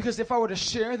 Because if I were to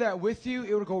share that with you,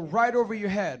 it would go right over your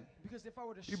head.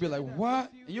 You'd be like,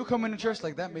 what? And you'll come into church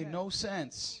like, that made no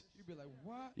sense.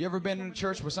 You ever been in a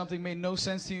church where something made no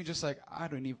sense to you? Just like, I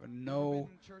don't even know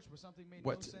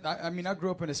what. I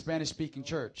grew up in a Spanish-speaking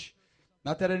church.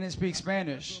 Not that I didn't speak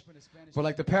Spanish, but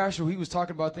like the pastor, he was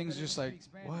talking about things just like,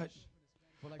 what?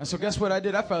 And so guess what I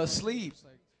did? I fell asleep.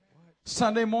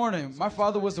 Sunday morning, my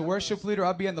father was the worship leader.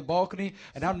 I'd be in the balcony,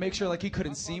 and I'd make sure he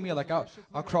couldn't see me.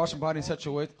 I'll crouch my body in such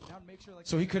a way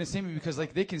so he couldn't see me because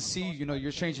they can see,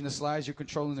 you're changing the slides, you're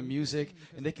controlling the music,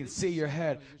 and they can see your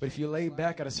head. But if you lay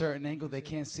back at a certain angle, they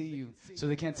can't see you, so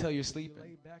they can't tell you're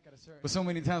sleeping. But so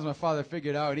many times my father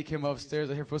figured out, and he came upstairs.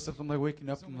 I hear footsteps. I'm waking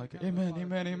up. I'm like, amen,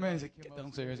 amen, amen. He's like, get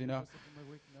downstairs,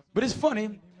 But it's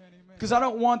funny because I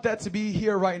don't want that to be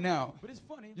here right now.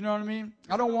 You know what I mean?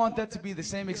 I don't want that to be the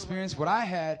same experience what I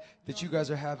had that you guys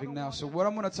are having now. So what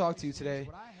I'm going to talk to you today,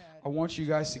 I want you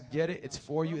guys to get it. It's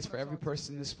for you. It's for every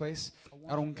person in this place.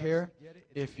 I don't care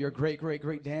if your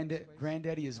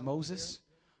great-great-great-granddaddy is Moses.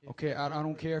 Okay, I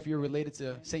don't care if you're related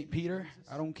to St. Peter.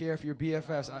 I don't care if you're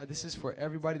BFFs. This is for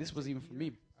everybody. This was even for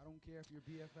me.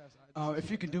 If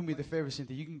you can do me the favor,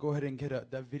 Cynthia, you can go ahead and get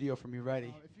that video for me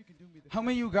ready. How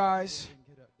many of you guys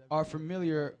are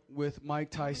familiar with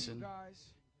Mike Tyson?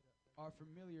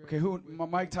 Okay,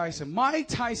 Mike Tyson. Mike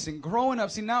Tyson, growing up,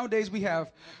 see, nowadays we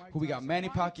got Manny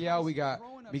Pacquiao, we got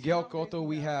Miguel Cotto,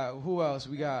 we have, who else?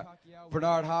 We got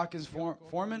Bernard Hopkins,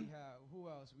 Foreman,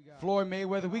 Floyd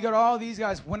Mayweather. We got all these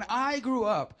guys. When I grew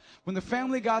up, when the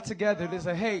family got together, they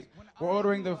said, hey, we're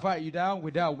ordering the fight. You down?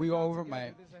 We're down. We over,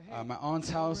 man. my aunt's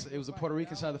house. It was a Puerto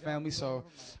Rican side of the family, so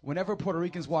whenever Puerto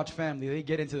Ricans watch family, they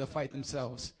get into the fight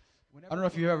themselves. I don't know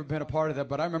if you've ever been a part of that,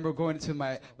 but I remember going into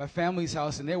my family's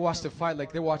house, and they watched the fight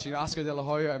like they're watching Oscar de la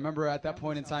Hoya. I remember at that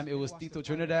point in time, it was Tito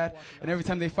Trinidad, and every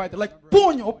time they fight, they're like,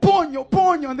 Puño, Puño,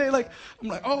 Puño, and I'm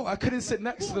like, oh, I couldn't sit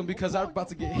next to them because I was about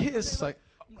to get hissed, like,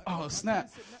 oh, snap.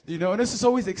 You know, and this is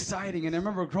always exciting, and I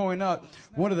remember growing up,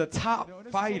 one of the top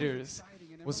fighters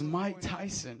was Mike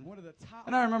Tyson.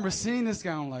 And I remember seeing this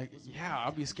guy, I'm like, yeah,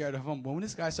 I'll be scared of him. But when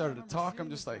this guy started to talk, I'm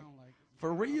just like,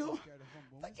 for real?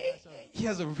 Like, he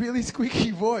has a really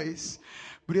squeaky voice,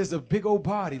 but he has a big old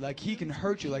body. Like, he can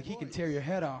hurt you, like he can tear your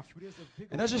head off.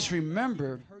 And I just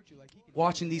remember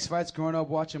watching these fights growing up,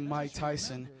 watching Mike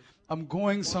Tyson. I'm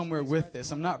going somewhere with this.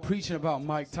 I'm not preaching about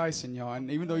Mike Tyson, y'all. And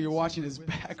even though you're watching his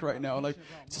back right now, like,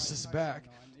 it's just his back.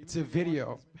 It's a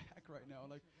video.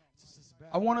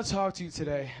 I want to talk to you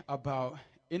today about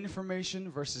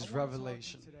information versus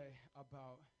revelation.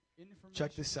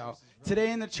 Check this out.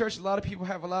 Today in the church, a lot of people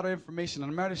have a lot of information.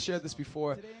 And I might have shared this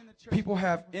before. People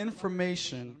have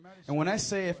information. And when I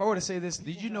say, if I were to say this,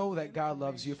 did you know that God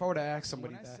loves you? If I were to ask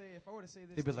somebody that,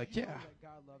 they'd be like, yeah.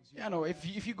 Yeah, no,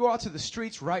 if you go out to the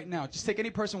streets right now, just take any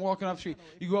person walking off the street,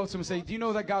 you go up to them and say, do you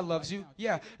know that God loves you?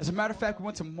 Yeah. As a matter of fact, we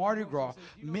went to Mardi Gras.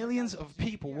 Millions of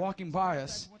people walking by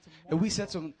us. And we said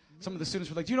to some of the students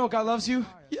were like, do you know God loves you?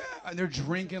 Yeah. And they're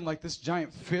drinking like this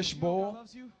giant fish bowl.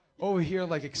 Over here,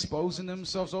 like, exposing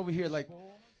themselves. Over here, like,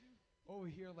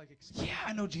 yeah,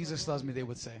 I know Jesus loves me, they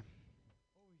would say.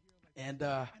 And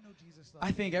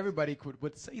I think everybody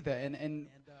would say that. And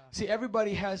see,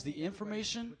 everybody has the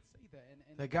information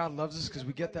that God loves us because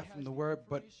we get that from the Word,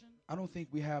 but I don't think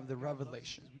we have the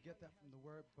revelation.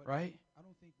 Right?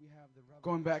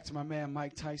 Going back to my man,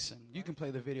 Mike Tyson. You can play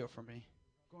the video for me.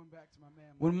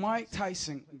 When Mike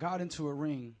Tyson got into a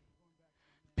ring,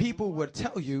 people would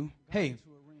tell you, hey,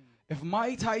 if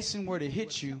Mike Tyson were to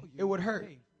hit you, it would hurt,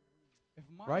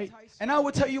 right? And I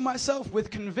would tell you myself with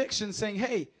conviction saying,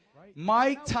 hey,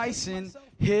 Mike Tyson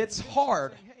hits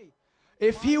hard.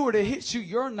 If he were to hit you,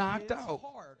 you're knocked out.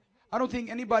 I don't think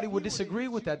anybody would disagree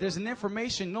with that. There's an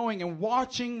information knowing and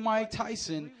watching Mike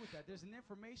Tyson.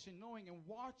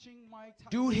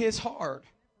 Dude hits hard.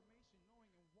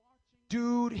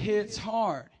 Dude hits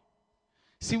hard.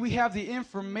 See, we have the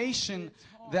information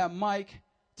that Mike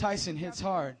Tyson hits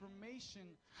hard.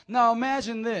 Now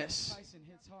imagine this.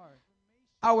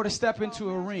 I were to step into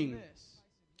a ring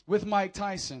with Mike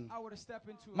Tyson.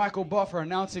 Michael Buffer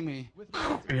announcing me.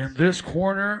 In this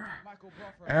corner,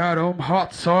 Adam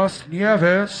Hot Sauce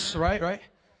Nieves. Right?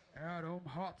 Adam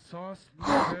Hot Sauce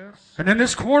Nieves. And in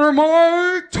this corner,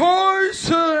 Mike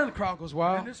Tyson. The crowd goes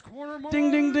wild.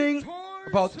 Ding, ding, ding.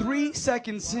 About 3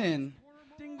 seconds in,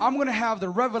 I'm going to have the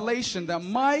revelation that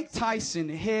Mike Tyson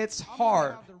hits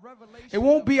hard. It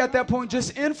won't be at that point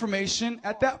just information.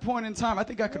 At that point in time, I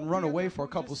think I can run away for a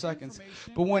couple seconds.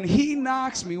 But when he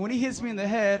knocks me, when he hits me in the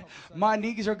head, my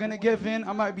knees are going to give in.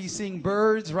 I might be seeing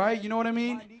birds, right? You know what I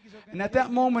mean? And at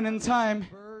that moment in time,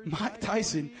 Mike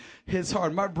Tyson hits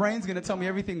hard. My brain's going to tell me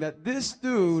everything that this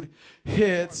dude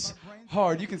hits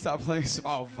hard. You can stop playing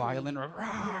so violent.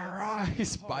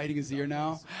 He's biting his ear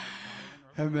now.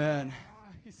 Amen.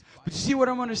 But you see what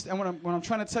what I'm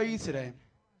trying to tell you today?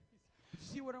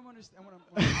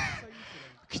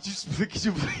 Could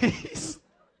you please?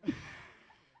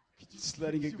 Just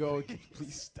letting it go.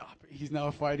 Please stop it. He's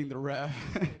now fighting the ref.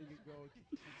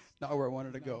 Not where I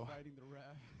wanted to go.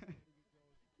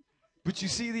 But you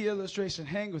see the illustration.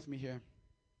 Hang with me here.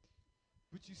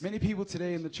 Many people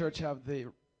today in the church have the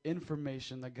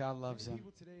information that God loves them.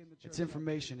 It's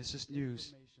information. It's just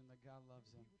news.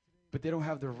 But they don't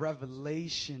have the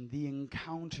revelation, the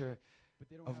encounter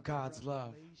of God's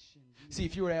love. See,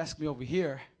 if you were to ask me over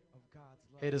here,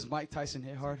 hey, does Mike Tyson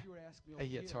hit hard? Hey,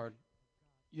 he hits hard.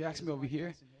 You ask me over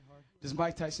here, does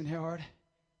Mike Tyson hit hard?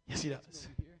 Yes, he does.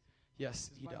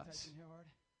 Yes, he does.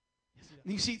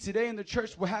 And you see, today in the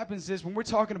church, what happens is when we're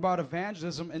talking about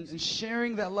evangelism and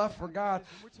sharing that love for God,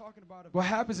 what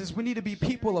happens is we need to be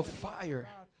people of fire.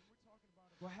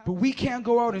 But we can't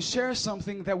go out and share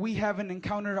something that we haven't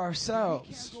encountered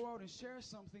ourselves.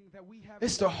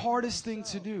 It's the hardest thing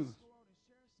to do.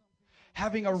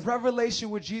 Having a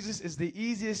revelation with Jesus is the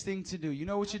easiest thing to do. You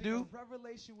know what you do?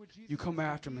 You come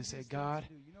after him and say, God,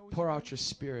 pour out your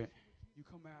spirit.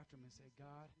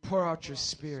 Pour out your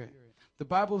spirit. The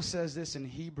Bible says this in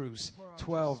Hebrews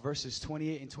 12, verses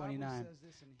 28 and 29,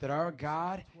 that our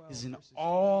God is an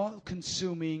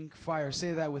all-consuming fire.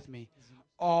 Say that with me.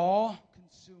 Come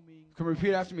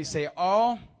repeat after me. Say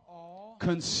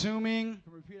all-consuming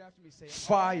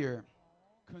fire.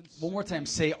 One more time.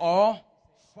 Say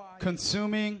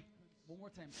all-consuming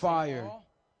Fire.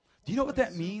 Do you know what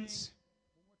that means?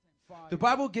 The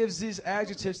Bible gives these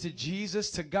adjectives to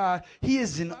Jesus, to God. He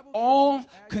is an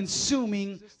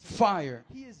all-consuming fire.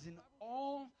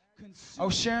 I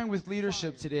was sharing with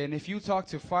leadership today, and if you talk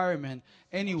to firemen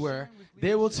anywhere,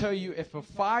 they will tell you if a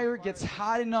fire gets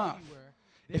hot enough,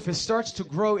 if it starts to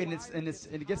grow and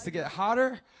it gets to get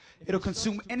hotter, it'll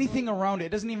consume anything around it. It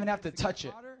doesn't even have to touch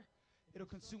it.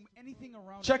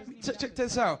 Check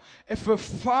this out. If a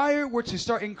fire were to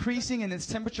start increasing and its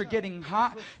temperature getting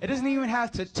hot, it doesn't even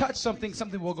have to touch something.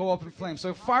 Something will go up in flames. So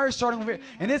if fire is starting over here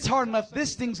and it's hard enough,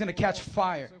 this thing's going to catch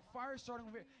fire.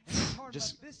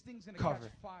 Just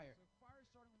cover.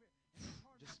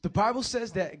 The Bible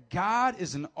says that God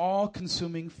is an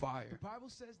all-consuming fire.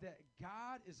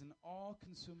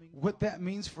 What that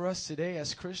means for us today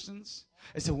as Christians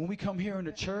is that when we come here in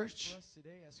the church,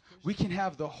 we can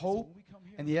have the hope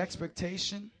and the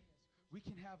expectation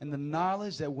and the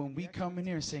knowledge that when we come in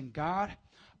here and saying, God,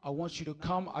 I want you to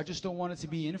come. I just don't want it to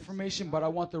be information, but I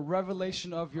want the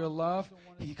revelation of your love.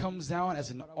 He comes down as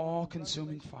an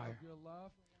all-consuming fire.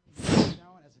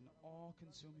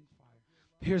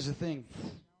 Here's the thing.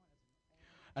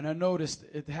 And I noticed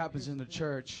it happens in the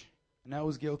church, and I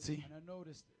was guilty.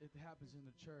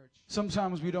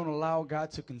 Sometimes we don't allow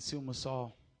God to consume us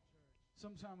all.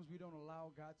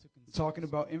 Talking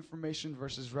about information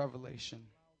versus revelation.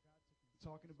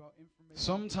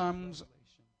 Sometimes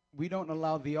we don't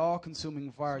allow the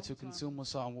all-consuming fire to consume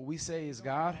us all. And what we say is,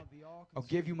 God, I'll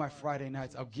give you my Friday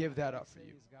nights. I'll give that up for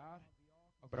you.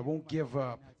 But I won't give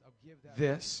up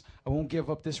this. I won't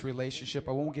give up this relationship.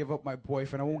 I won't give up my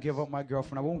boyfriend. I won't give up my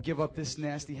girlfriend. I won't give up this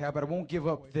nasty habit. I won't give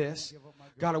up this.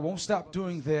 God, I won't stop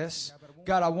doing this.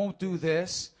 God, I won't do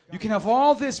this. You can have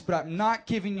all this, but I'm not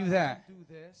giving you that.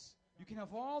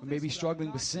 We may be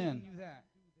struggling with sin.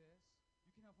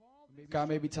 God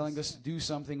may be telling us to do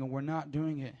something and we're not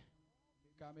doing it.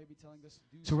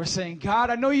 So we're saying,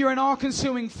 God, I know you're an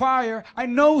all-consuming fire. I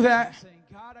know that.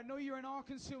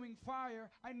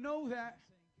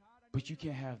 But you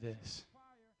can't have this.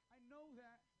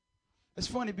 It's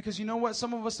funny because you know what?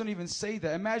 Some of us don't even say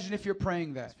that. Imagine if you're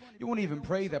praying that. You won't even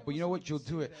pray that, but you know what? You'll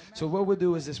do it. So what we'll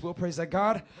do is this. We'll praise that.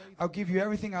 God, I'll give you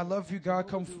everything. I love you. God,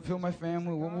 come fulfill my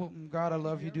family. God, I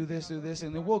love you. Do this, do this.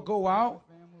 And then we'll go out.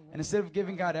 And instead of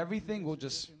giving God everything, we'll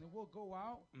just...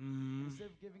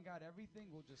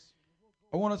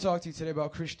 I want to talk to you today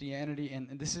about Christianity.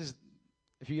 And this is...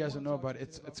 If you guys don't know about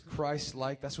it, it's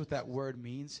Christ-like. That's what that word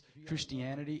means.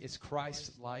 Christianity is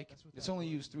Christ-like. It's only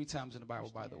used 3 times in the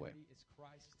Bible, by the way.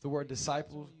 The word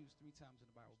disciple,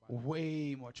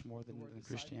 way much more than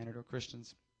Christianity or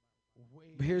Christians.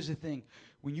 But here's the thing.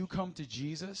 When you come to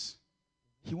Jesus,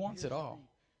 He wants it all.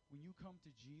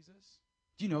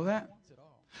 Do you know that?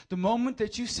 The moment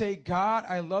that you say, God,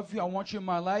 I love you, I want you in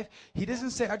my life, He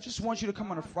doesn't say, I just want you to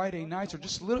come on a Friday night or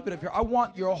just a little bit of your, I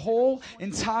want your whole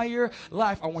entire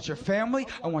life. I want your family,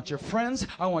 I want your friends,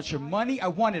 I want your money, I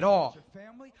want it all.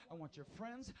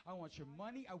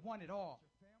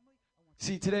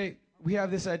 See, today we have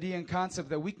this idea and concept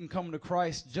that we can come to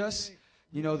Christ just,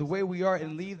 the way we are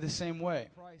and leave the same way.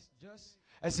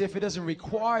 As if it doesn't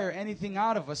require anything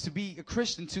out of us to be a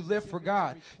Christian, to live for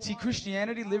God. See,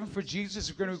 Christianity, living for Jesus,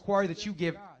 is going to require that you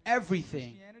give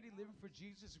everything.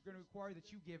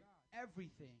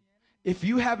 If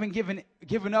you haven't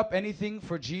given up anything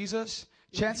for Jesus,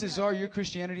 chances are your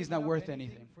Christianity is not worth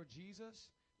anything.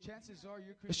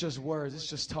 It's just words. It's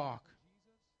just talk.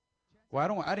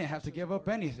 Well, I didn't have to give up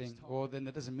anything. Well, then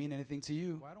that doesn't mean anything to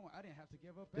you.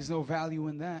 There's no value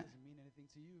in that.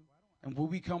 And we'll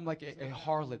become like a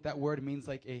harlot. That word means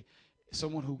like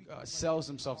someone who sells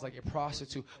themselves, like a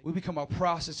prostitute. We become a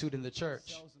prostitute in the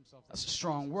church. That's a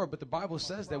strong word, but the Bible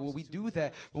says that when we do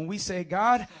that, when we say,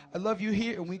 God, I love you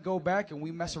here, and we go back and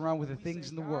we mess around with the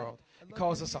things in the world, it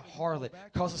calls us a harlot,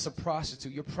 it calls us a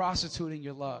prostitute. You're prostituting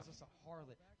your love.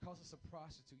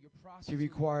 He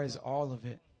requires all of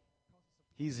it.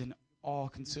 He's an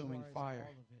all-consuming fire.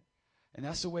 And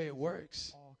that's the way it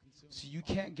works. So you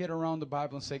can't get around the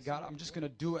Bible and say, God, I'm just going to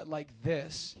do it like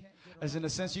this. As in a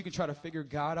sense, you can try to figure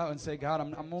God out and say, God,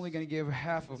 I'm only going to give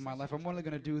half of my life. I'm only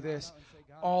going to do this.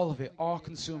 All of it,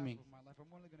 all-consuming.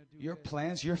 Your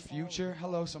plans, your future.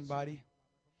 Hello, somebody.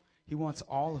 He wants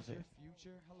all of it.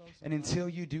 And until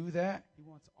you do that,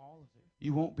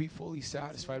 you won't be fully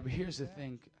satisfied. But here's the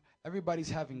thing. Everybody's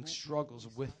having struggles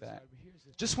with that.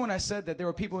 Just when I said that, there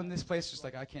were people in this place just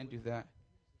like, I can't do that.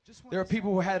 There are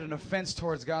people who had an offense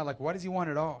towards God, like, why does He want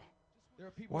it all?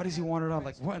 Why does He want it all?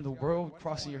 Like, what in the world?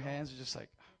 Crossing your hands, just like,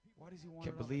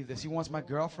 can't believe this. He wants my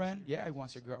girlfriend? Yeah, He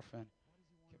wants your girlfriend.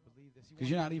 Because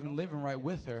you're not even living right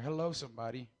with her. Hello,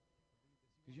 somebody.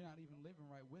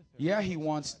 Yeah, he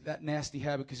wants that nasty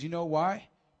habit because you know why?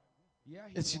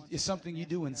 It's something you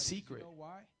do in secret.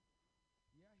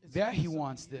 Yeah, he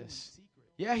wants this.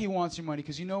 Yeah, he wants your money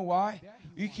because you know why?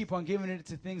 You keep on giving it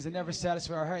to things that never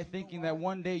satisfy our heart, thinking that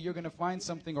one day you're going to find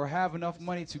something or have enough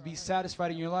money to be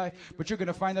satisfied in your life, but you're going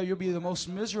to find out you'll be the most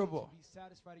miserable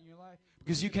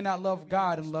because you cannot love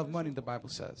God and love money, the Bible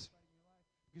says.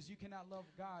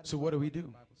 So what do we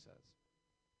do?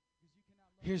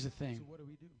 Here's the thing.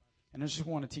 And I just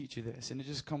want to teach you this, and it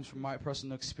just comes from my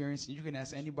personal experience, and you can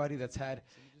ask anybody that's had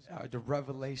the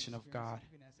revelation of God.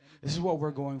 This is what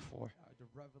we're going for.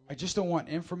 I just don't want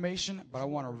information, but I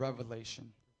want a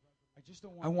revelation.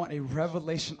 I want a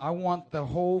revelation. I want the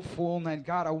whole full night.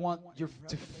 God, I want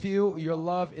to feel your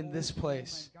love in this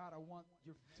place.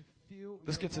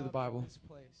 Let's get to the Bible.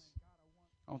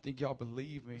 I don't think y'all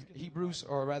believe me.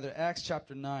 Acts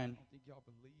chapter 9.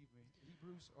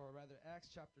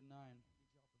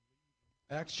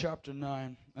 Acts chapter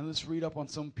 9. And let's read up on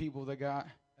some people that got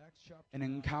an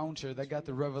encounter, that got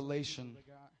the revelation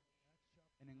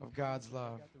of God's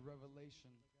love.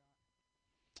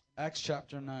 Acts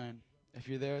chapter 9. If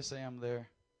you're there, say I'm there.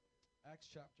 Acts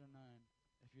chapter 9.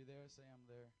 If you're there, say I'm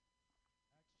there.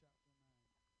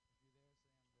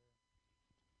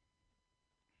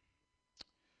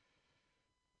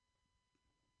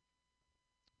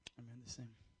 Amen. The same.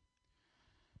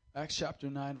 Acts chapter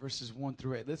 9, verses 1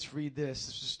 through 8. Let's read this.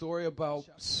 It's a story about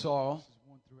Saul,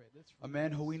 a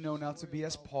man who we know now to be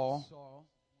as Paul.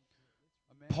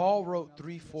 Paul wrote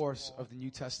 3/4 of the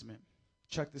New Testament.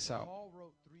 Check this out.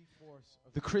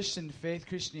 The Christian faith,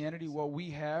 Christianity, what we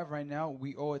have right now,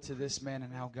 we owe it to this man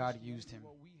and how God used him.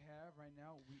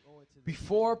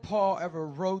 Before Paul ever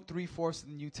wrote 3/4 of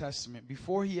the New Testament,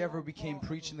 before he ever became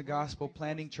preaching the gospel,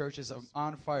 planting churches,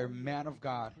 on fire, man of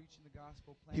God,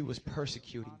 he was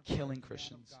persecuting, killing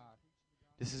Christians.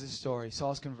 This is his story,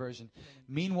 Saul's conversion.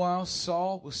 Meanwhile,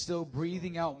 Saul was still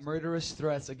breathing out murderous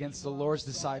threats against the Lord's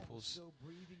disciples.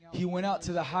 He went out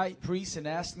to the high priest and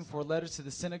asked him for letters to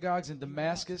the synagogues in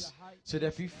Damascus, so that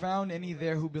if he found any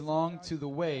there who belonged to the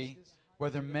way,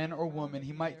 whether men or women,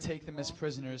 he might take them as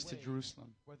prisoners to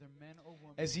Jerusalem.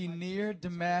 As he neared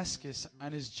Damascus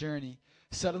on his journey,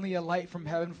 suddenly a light from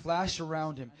heaven flashed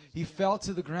around him. He fell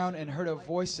to the ground and heard a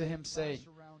voice to him say,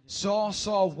 "Saul,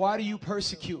 Saul, why do you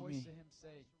persecute me?"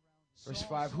 Verse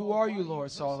 5, "Who are you,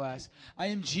 Lord?" Saul asked. "I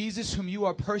am Jesus whom you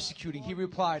are persecuting." He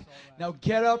replied, "Now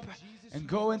get up and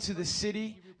go into the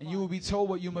city, and you will be told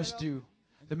what you must do."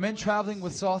 The men traveling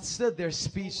with Saul stood there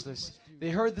speechless.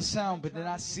 They heard the sound, but did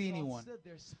not see anyone.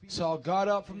 Saul got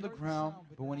up from the ground,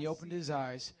 but when he opened his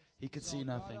eyes, he could see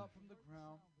nothing.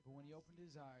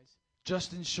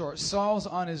 Just in short, Saul's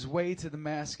on his way to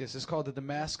Damascus. It's called the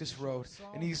Damascus Road.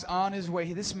 And he's on his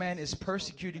way. This man is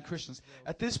persecuting Christians.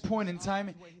 At this point in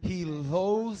time, he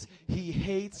loathes, he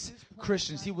hates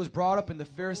Christians. He was brought up in the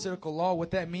Pharisaical law. What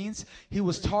that means, he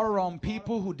was taught around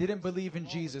people who didn't believe in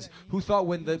Jesus, who thought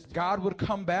when God would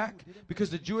come back, because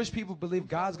the Jewish people believed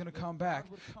God's going to come back,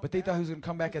 but they thought he was going to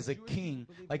come back as a king.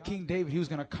 Like King David, he was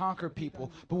going to conquer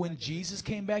people. But when Jesus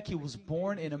came back, he was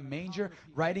born in a manger,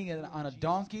 riding on a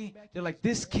donkey. They're like,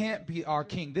 this can't be our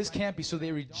king. This can't be. So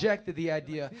they rejected the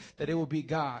idea that it will be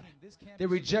God. They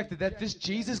rejected that this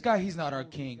Jesus guy, he's not our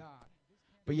king.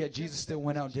 But yet Jesus still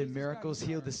went out and did miracles,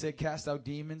 healed the sick, cast out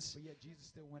demons,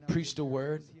 preached the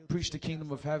word, preached the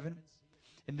kingdom of heaven.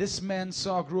 And this man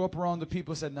Saul grew up around the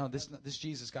people, said, no, this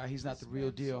Jesus guy, he's not the real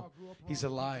deal. He's a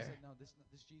liar.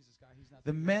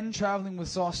 The men traveling with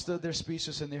Saul stood there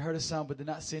speechless, and they heard a sound but did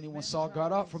not see anyone. Saul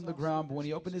got up from the ground, but when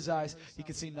he opened his eyes, he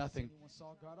could see nothing.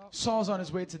 Saul's on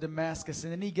his way to Damascus,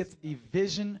 and then he gets a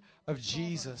vision of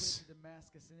Jesus.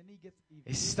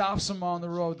 He stops him on the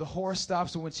road. The horse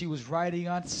stops him, which he was riding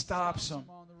on, stops him.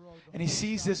 And he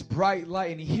sees this bright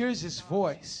light, and he hears his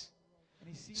voice.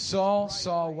 Saul,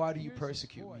 Saul, why do you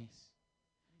persecute me?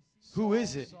 Who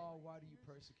is it?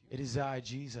 It is I,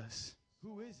 Jesus.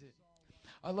 Who is it?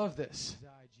 I love this.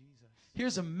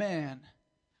 Here's a man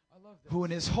who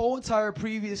in his whole entire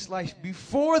previous life,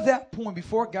 before that point,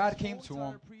 before God came to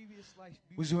him,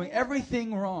 was doing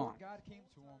everything wrong.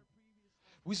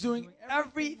 Was doing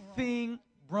everything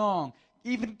wrong,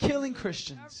 even killing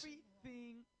Christians.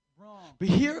 But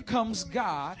here comes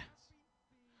God.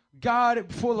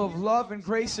 God, full of love and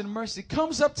grace and mercy,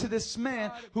 comes up to this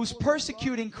man who's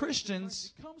persecuting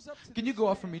Christians. Can you go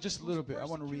up for me just a little bit? I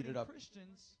want to read it up.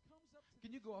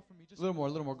 A little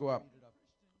more, go up.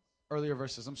 Earlier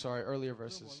verses.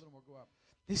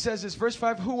 He says this, verse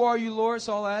 5, "Who are you, Lord?"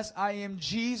 Saul asked. "I am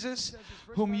Jesus,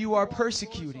 whom you are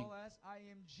persecuting."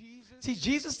 See,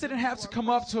 Jesus didn't have to come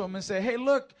up to him and say, hey,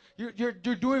 look, you're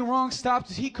doing wrong, stop.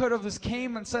 He could have just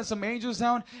came and sent some angels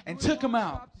down and took him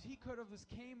out.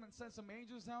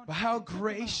 But how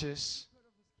gracious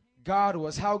God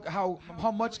was, how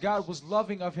much God was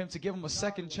loving of him to give him a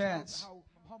second chance.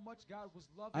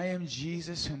 I am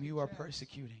Jesus whom you are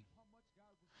persecuting.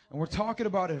 And we're talking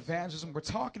about evangelism. We're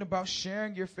talking about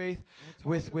sharing your faith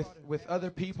with other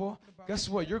people. Guess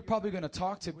what? You're probably going to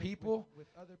talk to people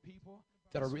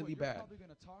that are really bad,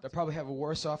 that probably have a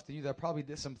worse off than you, that probably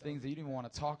did some things that you didn't even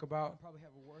want to talk about.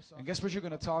 And guess what you're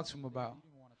going to talk to them about?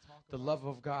 The love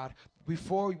of God.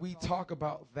 Before we talk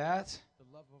about that,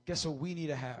 guess what we need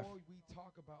to have?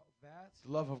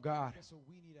 The love of God.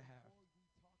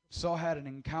 Saul had an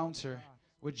encounter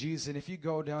with Jesus, and if you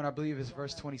go down, I believe it's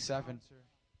verse 27.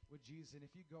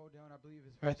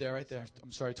 Right there.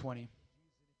 I'm sorry, 20.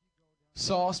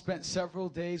 Saul spent several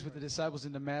days with the disciples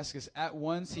in Damascus. At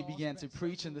once he began to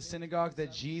preach in the synagogue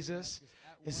that Jesus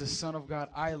is the Son of God.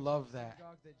 I love that.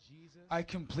 I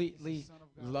completely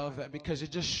love that, because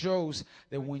it just shows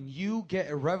that when you get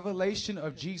a revelation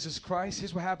of Jesus Christ,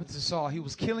 here's what happened to Saul. He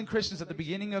was killing Christians at the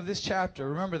beginning of this chapter.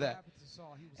 Remember that.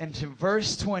 And to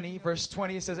verse 20,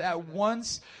 it says, at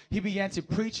once he began to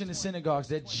preach in the synagogues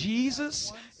that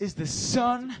Jesus is the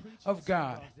Son of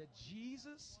God.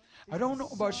 I don't know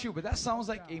about you, but that sounds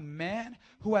like a man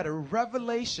who had a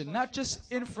revelation, not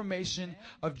just information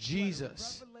of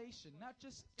Jesus,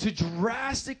 to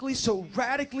drastically, so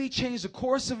radically change the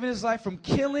course of his life from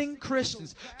killing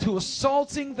Christians to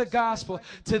assaulting the gospel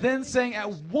to then saying at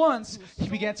once he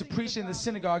began to preach in the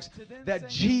synagogues that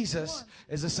Jesus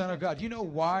is the Son of God. You know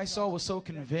why Saul was so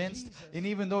convinced? And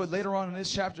even though later on in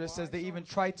this chapter it says they even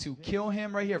tried to kill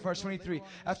him, right here, verse 23,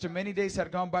 after many days had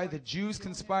gone by, the Jews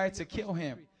conspired to kill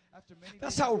him.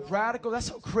 That's how radical, that's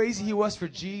how crazy he was for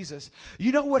Jesus.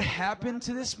 You know what happened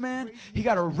to this man? He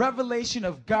got a revelation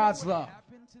of God's love.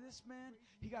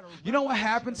 You know what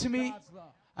happened to me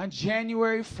on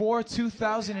January 4,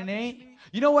 2008?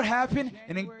 You know what happened?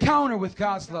 An encounter with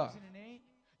God's love.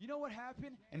 You know what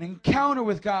happened? An encounter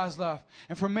with God's love.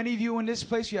 And for many of you in this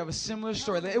place, you have a similar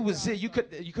story. It was it. You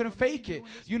couldn't fake it.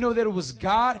 You know that it was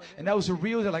God, and that was a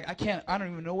real. They're like, I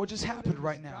don't even know what just happened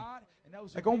right now.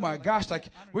 Like, oh my gosh, like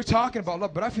we're talking about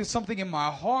love, but I feel something in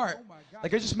my heart.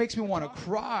 Like it just makes me want to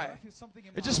cry.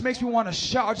 It just makes me want to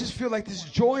shout. I just feel like this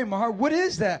joy in my heart. What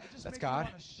is that? That's God.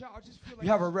 You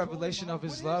have a revelation of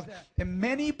His love. And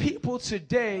many people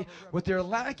today, what they're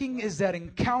lacking is that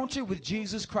encounter with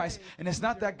Jesus Christ. And it's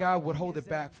not that God would hold it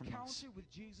back from us.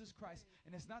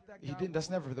 He didn't. That's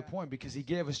never the point, because He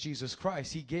gave us Jesus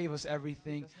Christ. He gave us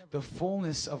everything, the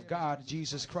fullness of God,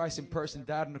 Jesus Christ in person,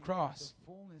 died on the cross.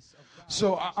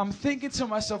 So I'm thinking to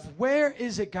myself, where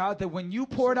is it, God, that when you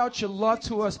poured out your love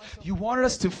to us, you wanted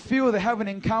us to feel the heaven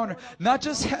encounter, not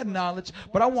just head knowledge,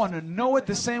 but I want to know it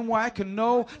the same way I can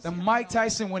know that Mike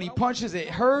Tyson, when he punches, it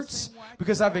hurts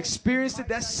because I've experienced it.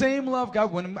 That same love,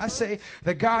 God, when I say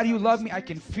that, God, you love me, I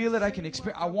can feel it, I can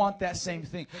experience. I want that same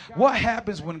thing. What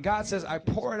happens when God says, I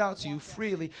pour it out to you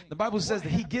freely? The Bible says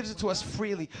that He gives it to us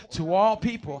freely to all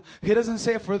people. He doesn't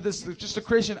say for this just a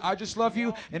Christian, I just love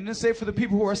you, and then say for the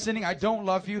people who are sinning, I don't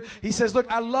love you. He says,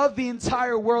 look, I love the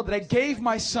entire world, that I gave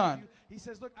my son.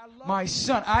 My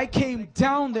son. I came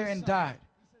down there and died.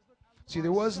 See,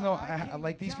 there was no, I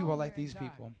like these people, I like these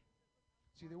people.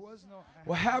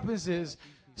 What happens is,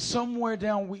 somewhere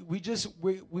down,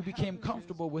 we became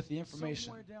comfortable with the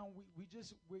information.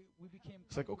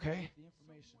 It's like, okay.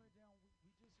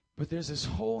 But there's this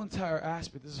whole entire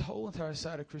aspect, this whole entire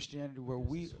side of Christianity where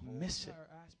we miss it,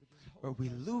 where we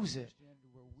lose it.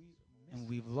 And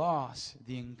we've lost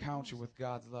the encounter with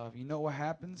God's love. You know what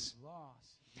happens?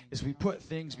 Is we put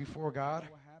things before God.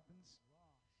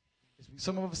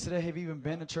 Some of us today have even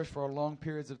been in church for long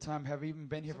periods of time, have even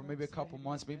been here for maybe a couple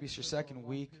months, maybe it's your second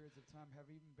week.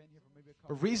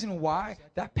 The reason why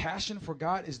that passion for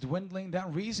God is dwindling, that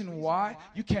reason why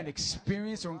you can't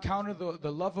experience or encounter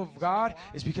the love of God,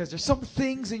 is because there's some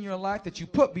things in your life that you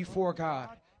put before God.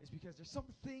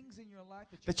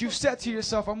 That you've said to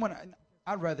yourself,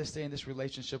 I'd rather stay in this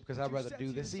relationship because I'd rather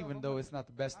do this, even though it's not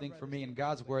the best thing for me. And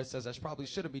God's word says I probably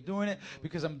shouldn't be doing it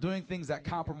because I'm doing things that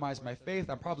compromise my faith.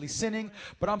 I'm probably sinning,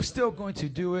 but I'm still going to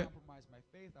do it.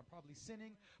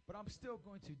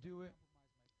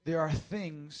 There are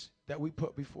things that we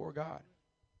put before God.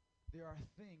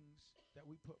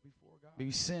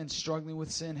 Maybe sin, struggling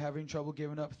with sin, having trouble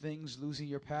giving up things, losing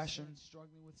your passion.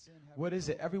 What is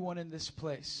it? Everyone in this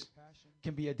place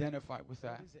can be identified with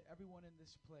that.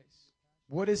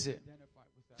 What is it?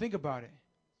 Think about it.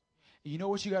 You know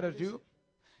what you got to do?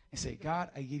 And say, God,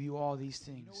 I give you all these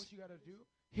things.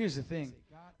 Here's the thing.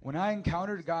 When I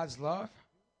encountered God's love,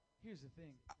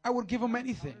 I would give him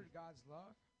anything.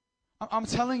 I'm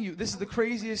telling you, this is the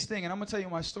craziest thing, and I'm going to tell you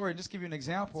my story and just give you an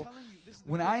example.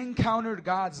 When I encountered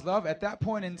God's love, at that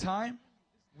point in time,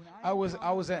 I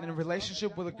was in a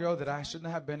relationship with a girl that I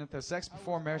shouldn't have been in. The sex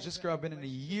before marriage. This girl, I've been in a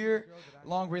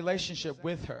year-long relationship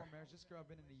with her.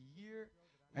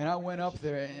 And I went up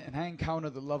there and I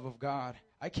encountered the love of God.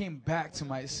 I came back to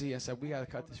my seat. I said, we got to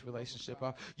cut this relationship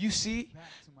off. You see,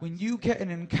 when you get an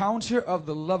encounter of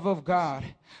the love of God,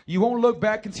 you won't look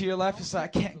back into your life and say, I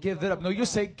can't give that up. No, you'll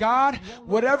say, God,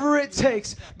 whatever it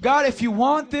takes. God, if you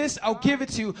want this, I'll give it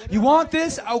to you. You want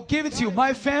this, I'll give it to you.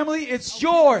 My family, it's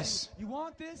yours. You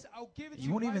want this, I'll give it to you.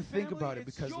 You won't even think about it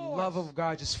because the love of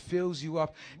God just fills you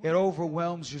up. It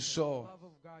overwhelms your soul.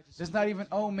 There's not even,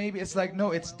 oh, maybe. It's like,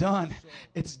 no, it's done.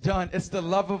 It's done. It's the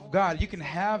love of God. You can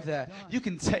have that. You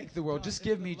can take the world. Just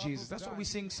give me Jesus. That's why we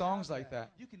sing songs like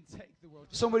that.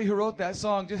 Somebody who wrote that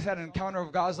song just had an encounter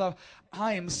of God's love.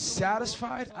 I am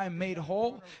satisfied. I'm made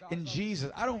whole in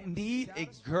Jesus. I don't need a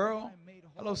girl.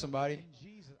 Hello, somebody.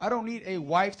 I don't need a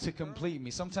wife to complete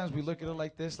me. Sometimes we look at it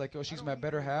like this, like, oh, she's my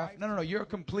better half. No, you're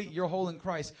complete. You're whole in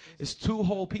Christ. It's two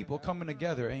whole people coming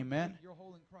together. Amen.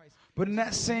 But in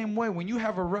that same way, when you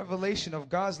have a revelation of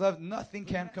God's love, nothing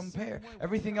can compare.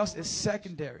 Everything else is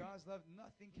secondary.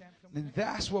 And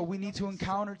that's what we need to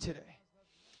encounter today.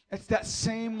 It's that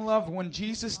same love when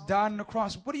Jesus died on the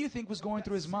cross. What do you think was going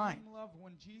through his mind?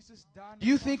 Do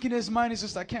you think in his mind he's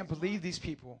just, I can't believe these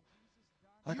people.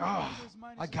 Like, oh,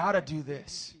 I gotta do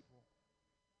this.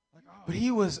 But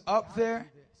he was up there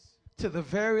to the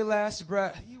very last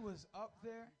breath.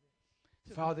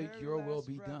 Father, your will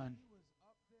be done.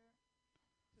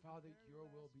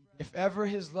 If ever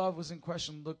his love was in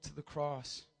question, look to the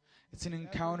cross. It's an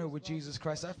encounter with Jesus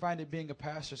Christ. I find it being a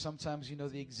pastor, sometimes,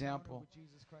 the example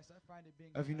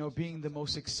of, being the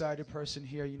most excited person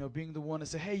here, being the one to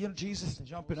say, hey, Jesus,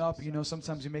 jumping up,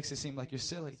 sometimes it makes it seem like you're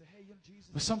silly.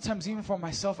 But sometimes even for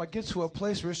myself, I get to a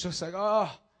place where it's just like,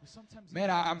 oh, man,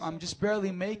 I'm just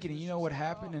barely making it. You know what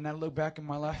happened? And I look back in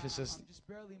my life, it's just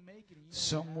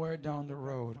somewhere down the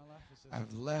road,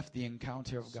 I've left the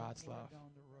encounter of God's love.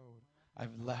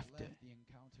 I've left it.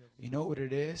 You know what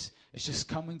it is? It's just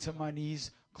coming to my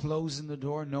knees, closing the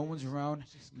door, no one's around,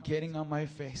 getting on my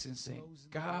face and saying,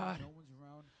 God,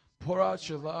 pour out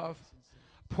your love.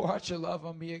 Pour out your love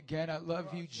on me again. I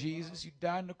love you, Jesus. You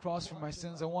died on the cross for my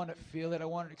sins. I want to feel it. I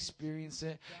want to experience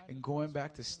it. And going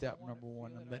back to step number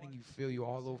one, I'm letting you feel you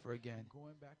all over again.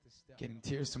 Getting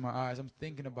tears to my eyes. I'm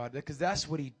thinking about it because that's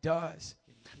what he does.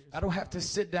 I don't have to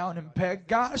sit down and beg,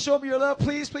 God, show me your love,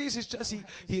 please, please. It's just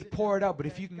he'd pour it out. But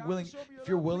if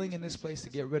you're willing in this place to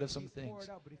get rid of some things,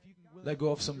 let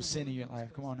go of some sin in your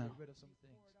life. Come on now.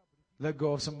 Let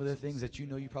go of some of the things that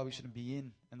you probably shouldn't be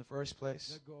in the first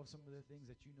place.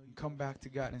 And come back to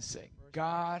God and say,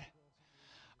 God,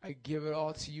 I give it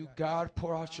all to you. God,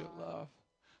 pour out your love.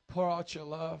 Pour out your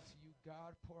love.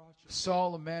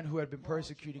 Saul, a man who had been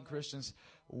persecuting Christians,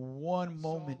 one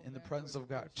moment in the presence of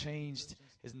God changed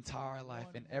his entire life.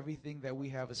 And everything that we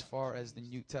have as far as the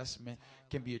New Testament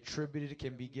can be attributed,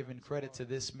 can be given credit to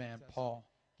this man, Paul,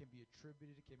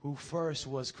 who first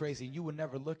was crazy. You would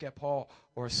never look at Paul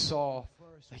or Saul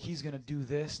like he's going to do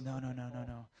this. No.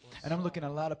 And I'm looking at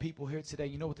a lot of people here today.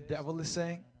 You know what the devil is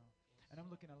saying?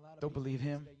 Don't believe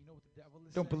him.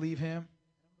 Don't believe him.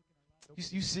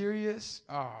 You serious?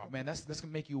 Oh, man, that's going to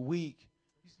make you weak.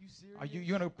 Are you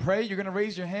going to pray? You're going to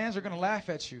raise your hands? They're going to laugh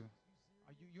at you.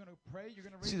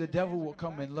 See, the devil will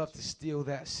come and love to steal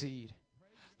that seed.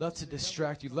 Love to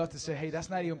distract you. Love to say, hey, that's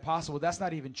not even possible. That's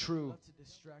not even true.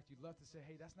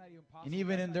 And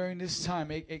even during this time,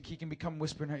 he can become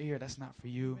whisper in her ear, that's not for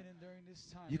you.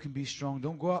 You can be strong.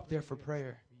 Don't go up there for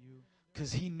prayer.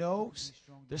 Because he knows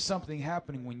there's something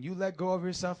happening when you let go of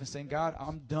yourself and saying, God,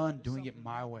 I'm done doing it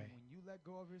my way.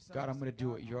 God, I'm going to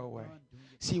do it your way.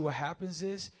 See, what happens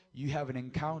is you have an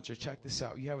encounter. Check this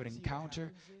out. You have an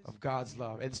encounter of God's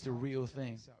love. It's the real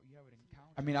thing.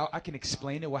 I mean, I can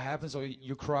explain it, what happens. Or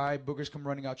you cry, boogers come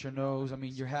running out your nose. I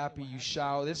mean, you're happy, you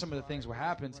shout. There's some of the things what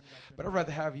happens. But I'd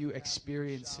rather have you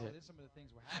experience it.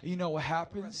 You know what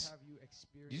happens?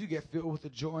 You get filled with the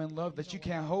joy and love that you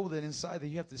can't hold it inside, that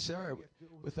you have to share it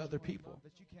with other people.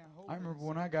 I remember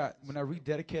when I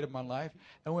rededicated my life,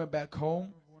 I went back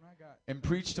home and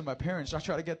preached to my parents. I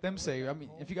try to get them saved. I mean,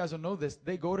 if you guys don't know this,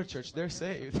 they go to church. They're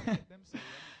saved.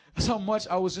 That's how much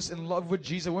I was just in love with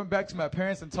Jesus. I went back to my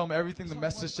parents and told them everything the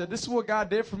message said. This is what God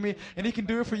did for me, and he can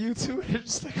do it for you too. They're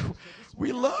just like,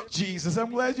 we love Jesus.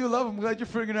 I'm glad you love him. I'm glad you're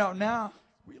figuring it out now.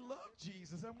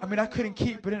 I mean, I couldn't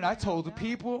keep it in. I told the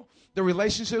people, the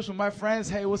relationships with my friends,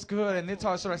 hey, what's good? And they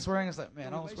started swearing. It's like, man,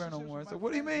 I don't swear no more. It's like,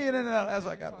 what do you mean? And I was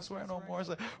like, I don't swear no more. It's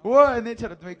like, what? And they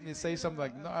tried to make me say something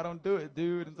like, no, I don't do it,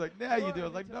 dude. And it's like, yeah, you do. I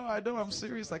was like, no, I don't. I'm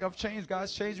serious. Like, I've changed.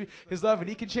 God's changed me. His love, and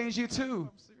He can change you too.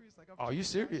 Oh, you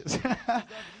serious?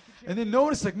 And then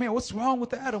notice, like, man, what's wrong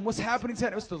with Adam? What's happening to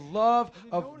Adam? It's the love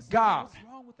of God.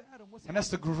 And that's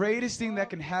the greatest thing that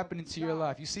can happen into your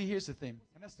life. You see, here's the thing.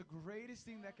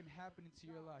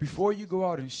 Before you go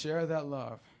out and share that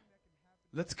love,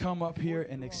 let's come up here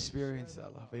and experience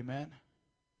that love. Amen?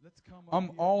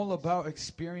 I'm all about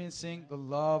experiencing the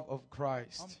love of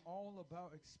Christ.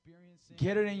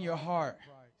 Get it in your heart.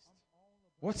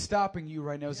 What's stopping you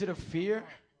right now? Is it a fear?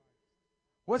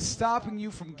 What's stopping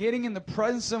you from getting in the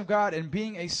presence of God and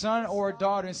being a son or a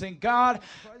daughter and saying, God,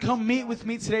 come meet with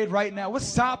me today right now? What's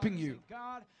stopping you?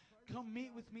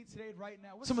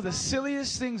 Some of the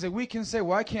silliest things that we can say,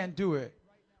 well, I can't do it.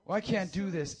 Well, I can't do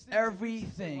this.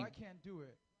 Everything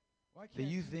that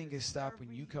you think is stopping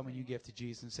you come and you give to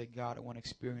Jesus and say, God, I want to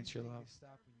experience your love.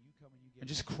 And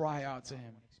just cry out to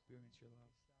Him.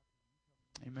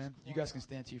 Amen. You guys can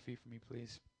stand to your feet for me,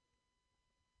 please.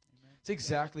 It's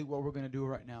exactly what we're going to do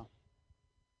right now.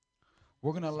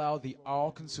 We're going to allow the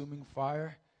all-consuming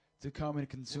fire to come and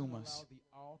consume us.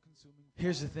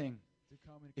 Here's the thing.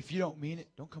 If you don't mean it,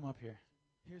 don't come up here.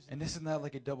 And this is not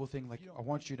like a double thing, like I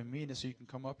want you to mean it so you can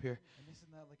come up here.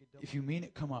 If you mean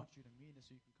it, come up.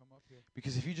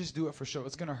 Because if you just do it for show,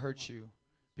 it's going to hurt you.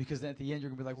 Because then at the end, you're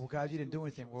going to be like, well, God, you didn't do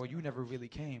anything. Well, you never really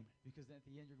came.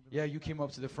 Yeah, you came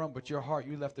up to the front, but your heart,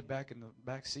 you left it back in the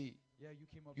back seat.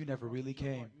 You never really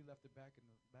came.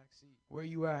 Where are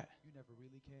you at?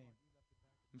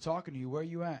 I'm talking to you. Where are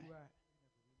you at?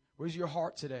 Where's your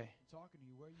heart today?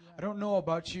 I don't know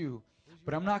about you,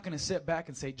 but I'm not going to sit back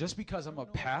and say, just because I'm a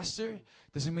pastor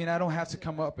doesn't mean I don't have to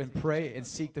come up and pray and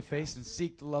seek the face and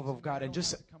seek the love of God and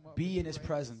just be in His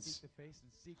presence.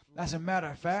 As a matter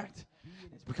of fact,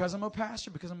 it's because I'm a pastor,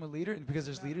 because I'm a leader, and because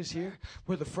there's leaders here,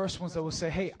 we're the first ones that will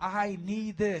say, hey, I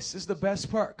need this. This is the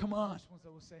best part. Come on.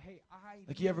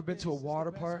 Like, you ever been to a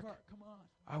water park?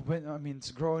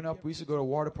 Growing up, we used to go to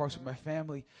water parks with my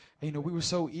family. And, we were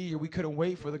so eager. We couldn't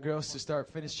wait for the girls to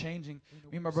finish changing.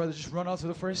 Me and my brother just run out to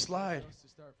the first slide.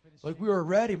 Like, we were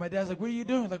ready. My dad's like, what are you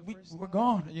doing? Like, we're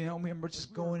gone. We're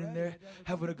just going in there,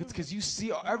 having a good, because you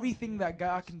see everything that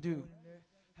God can do.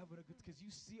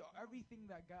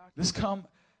 Let's come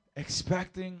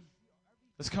expecting.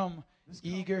 Let's come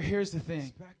eager. Here's the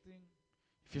thing.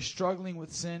 If you're struggling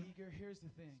with sin,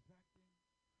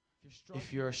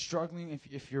 if you're struggling,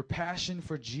 if your passion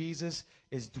for Jesus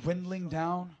is dwindling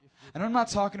down, and I'm not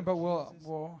talking about,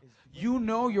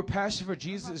 your passion for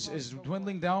Jesus is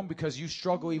dwindling down because you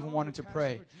struggle even wanting to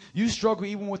pray. You struggle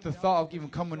even with the thought of even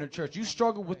coming to church. You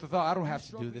struggle with the thought, I don't have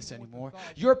to do this anymore.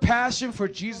 Your passion for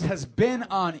Jesus has been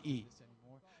on E,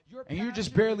 and you're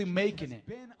just barely making it.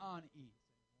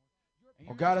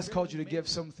 Well, God has called you to give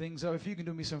some things up. If you can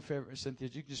do me some favor, Cynthia,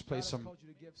 you can just play some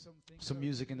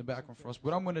music in the background for us.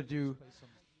 What I'm going to do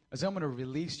is I'm going to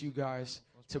release you guys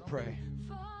to pray.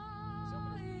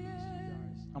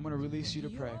 I'm going to release you to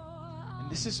pray. And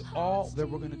this is all that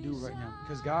we're going to do right now.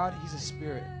 Because God, He's a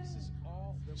spirit.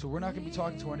 So we're not going to be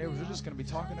talking to our neighbors. We're just going to be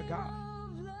talking to God.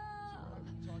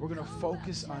 We're going to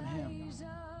focus on Him.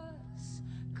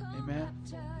 Amen.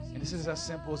 And this is as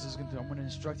simple as this is going to do. I'm going to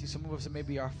instruct you. Some of us, it may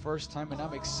be our first time, and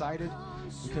I'm excited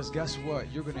because guess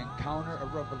what? You're going to encounter a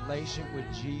revelation with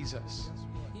Jesus.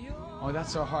 Oh,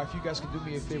 that's our heart. If you guys can do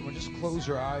me a favor and just close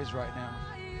your eyes right now.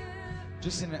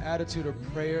 Just in an attitude of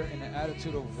prayer, in an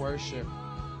attitude of worship,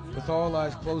 with all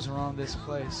eyes closed around this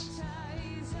place.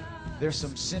 There's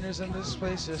some sinners in this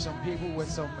place. There's some people with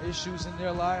some issues in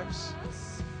their lives.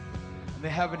 And they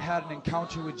haven't had an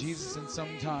encounter with Jesus in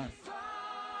some time.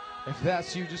 If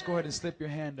that's you, just go ahead and slip your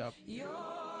hand up.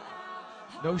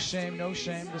 No shame, no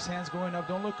shame. This hand's going up.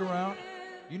 Don't look around.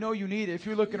 You know you need it. If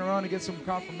you're looking around to get some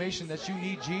confirmation that you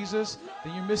need Jesus,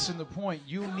 then you're missing the point.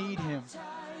 You need Him.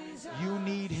 You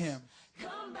need Him.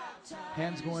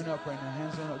 Hands going up right now.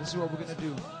 Hands going up. This is what we're going to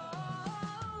do.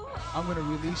 I'm going to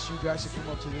release you guys to come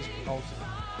up to this altar.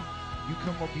 You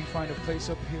come up, you find a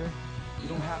place up here. You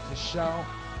don't have to shout.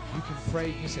 You can pray.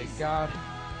 You can say, God,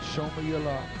 show me your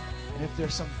love. And if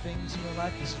there's some things in your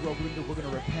life, this is what we're going to do. We're going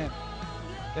to repent.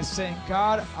 That's saying,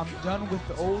 God, I'm done with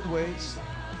the old ways.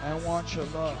 I want your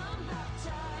love.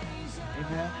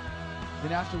 Amen.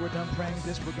 Then after we're done praying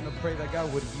this, we're going to pray that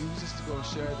God would use us to go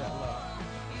share that love.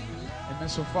 Amen.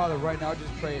 So, Father, right now,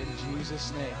 just pray in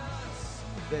Jesus' name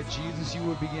that, Jesus, you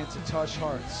will begin to touch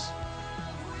hearts.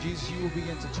 Jesus, you will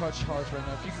begin to touch hearts right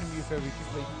now. If you can do me a favor, if you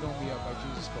play Throw Me Up by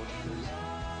Jesus Culture, please.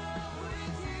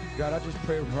 God, I just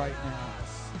pray right now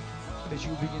that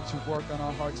you begin to work on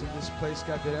our hearts in this place,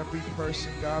 God, that every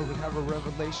person, God, would have a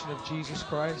revelation of Jesus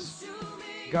Christ.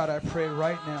 God, I pray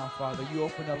right now, Father, you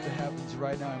open up the heavens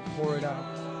right now and pour it out.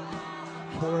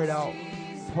 Pour it out.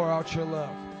 Pour out your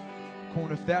love. Come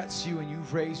on, if that's you and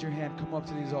you've raised your hand, come up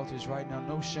to these altars right now.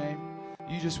 No shame.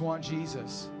 You just want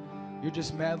Jesus. You're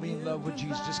just madly in love with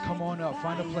Jesus. Just come on up.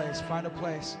 Find a place. Find a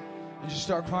place. And just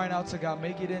start crying out to God.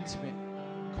 Make it intimate.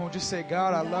 Come on, just say,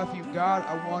 God, I love you. God,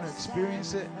 I want to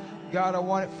experience it. God, I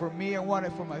want it for me. I want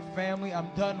it for my family. I'm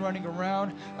done running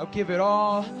around. I'll give it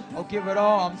all. I'll give it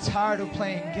all. I'm tired of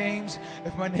playing games.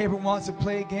 If my neighbor wants to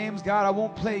play games, God, I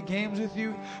won't play games with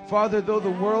you. Father, though the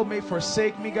world may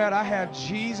forsake me, God, I have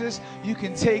Jesus. You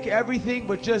can take everything,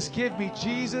 but just give me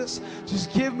Jesus.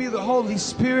 Just give me the Holy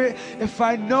Spirit. If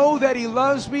I know that He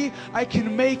loves me, I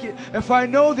can make it. If I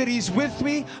know that He's with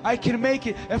me, I can make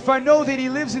it. If I know that He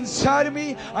lives inside of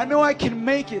me, I know I can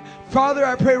make it. Father,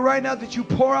 I pray right now that you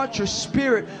pour out your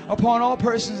Spirit upon all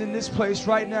persons in this place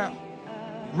right now.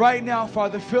 Right now,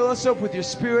 Father, fill us up with your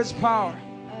Spirit's power.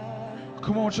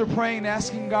 Come on, you're praying,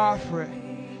 asking God for it.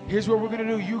 Here's what we're going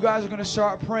to do. You guys are going to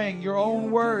start praying your own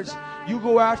words. You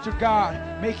go after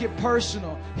God. Make it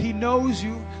personal. He knows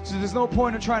you, so there's no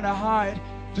point in trying to hide.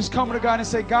 Just come to God and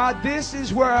say, God, this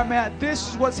is where I'm at. This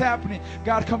is what's happening.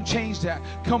 God, come change that.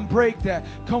 Come break that.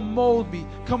 Come mold me.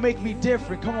 Come make me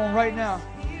different. Come on, right now.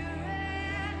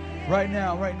 Right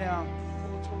now, right now.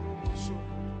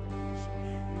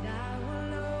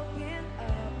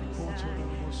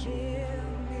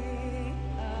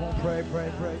 Come on, pray,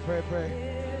 pray, pray, pray,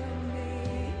 pray.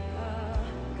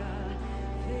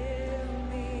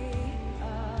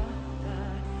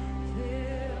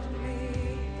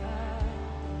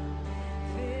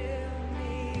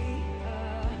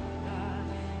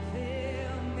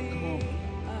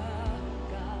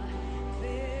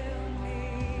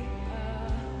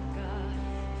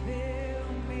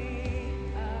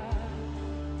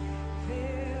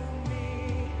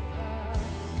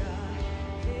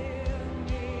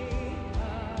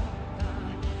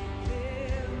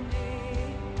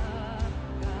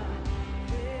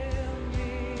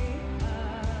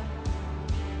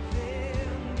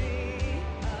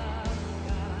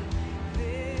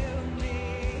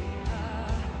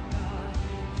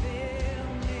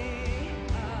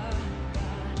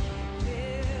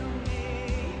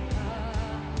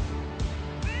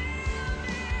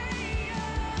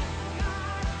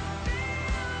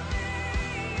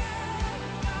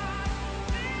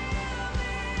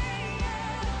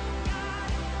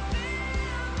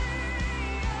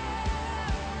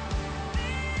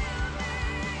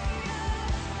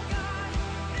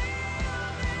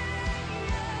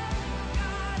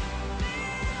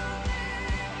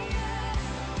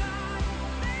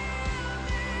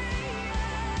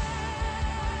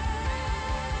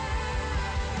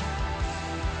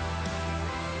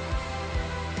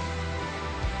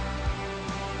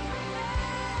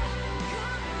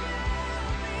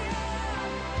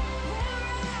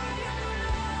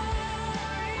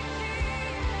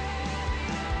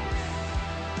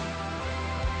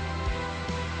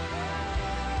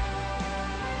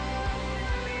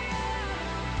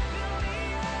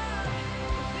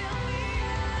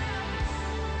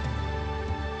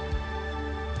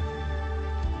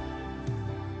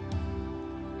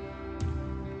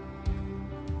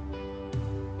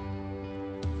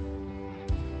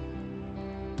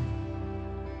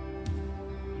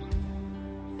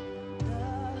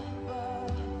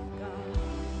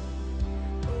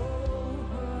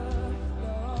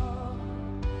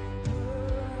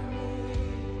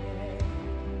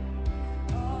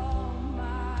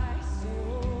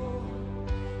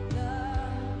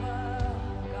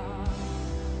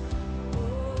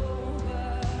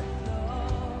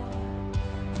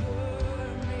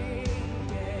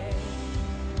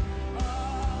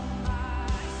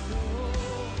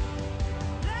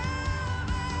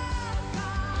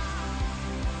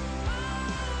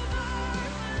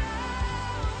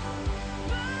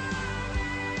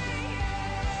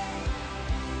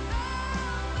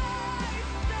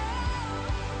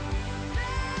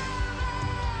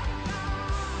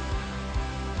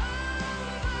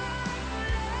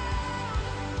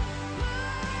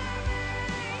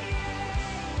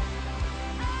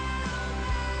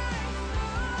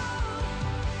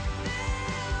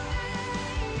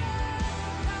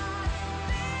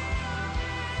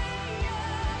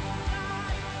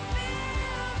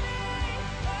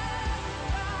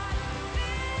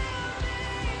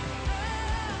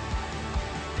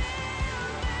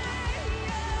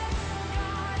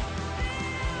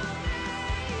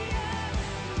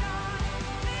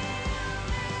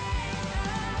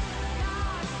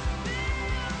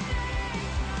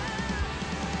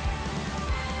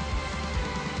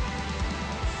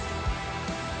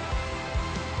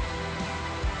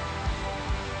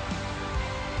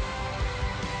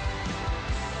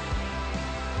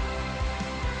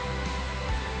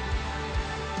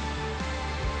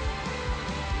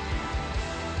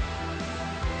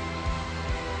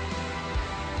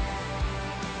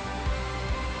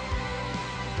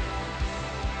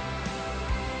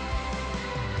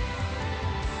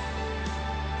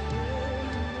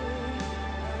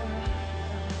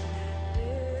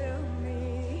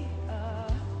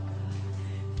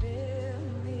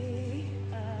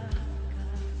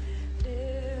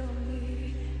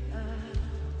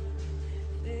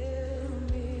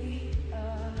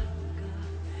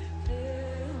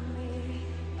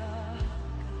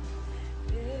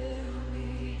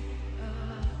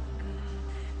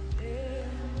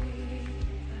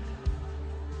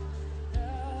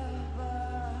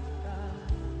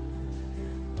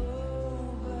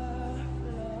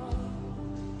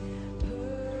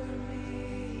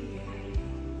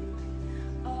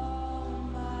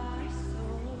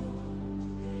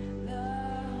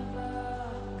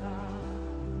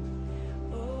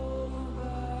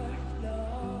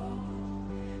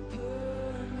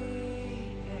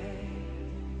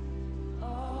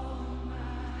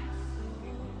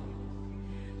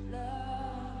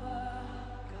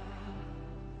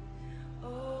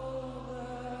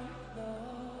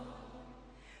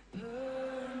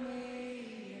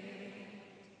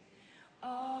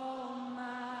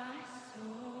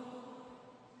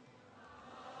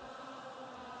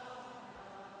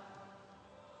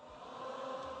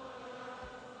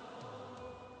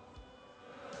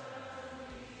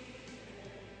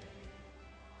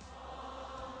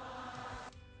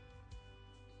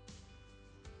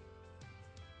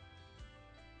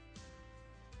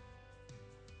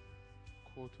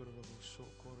 Sweeter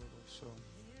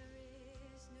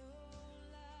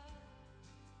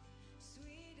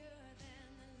than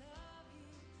the love you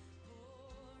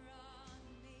pour on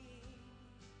me.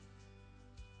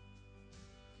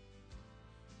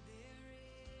 There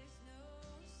is no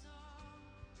song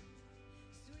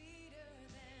sweeter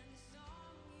than the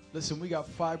song you Listen, we got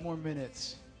 5 more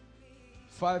minutes.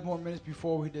 5 more minutes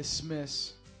before we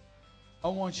dismiss. I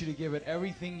want you to give it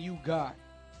everything you got.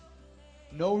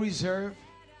 No reserve.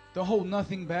 Don't hold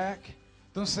nothing back.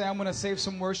 Don't say, I'm going to save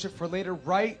some worship for later.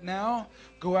 Right now,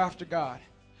 go after God.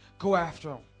 Go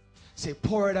after Him. Say,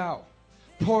 pour it out.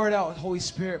 Pour it out, Holy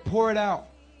Spirit. Pour it out.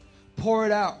 Pour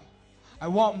it out. I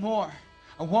want more.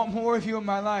 I want more of you in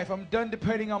my life. I'm done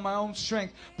depending on my own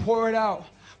strength. Pour it out.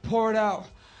 Pour it out.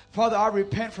 Father, I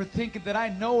repent for thinking that I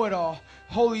know it all.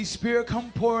 Holy Spirit, come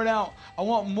pour it out. I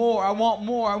want more. I want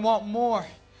more. I want more.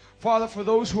 Father, for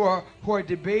those who are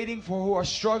debating, who are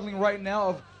struggling right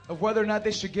now of whether or not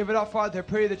they should give it up, Father, I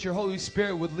pray that your Holy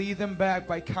Spirit would lead them back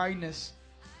by kindness.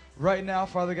 Right now,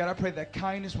 Father God, I pray that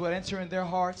kindness would enter in their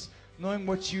hearts, knowing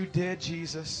what you did,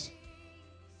 Jesus.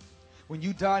 When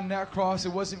you died on that cross,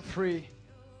 it wasn't free.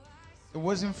 It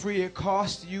wasn't free. It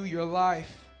cost you your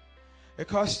life. It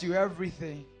cost you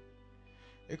everything.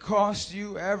 It cost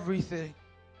you everything.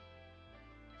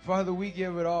 Father, we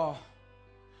give it all.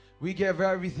 We give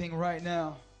everything right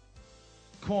now.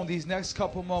 Come on, these next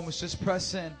couple moments, just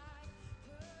press in.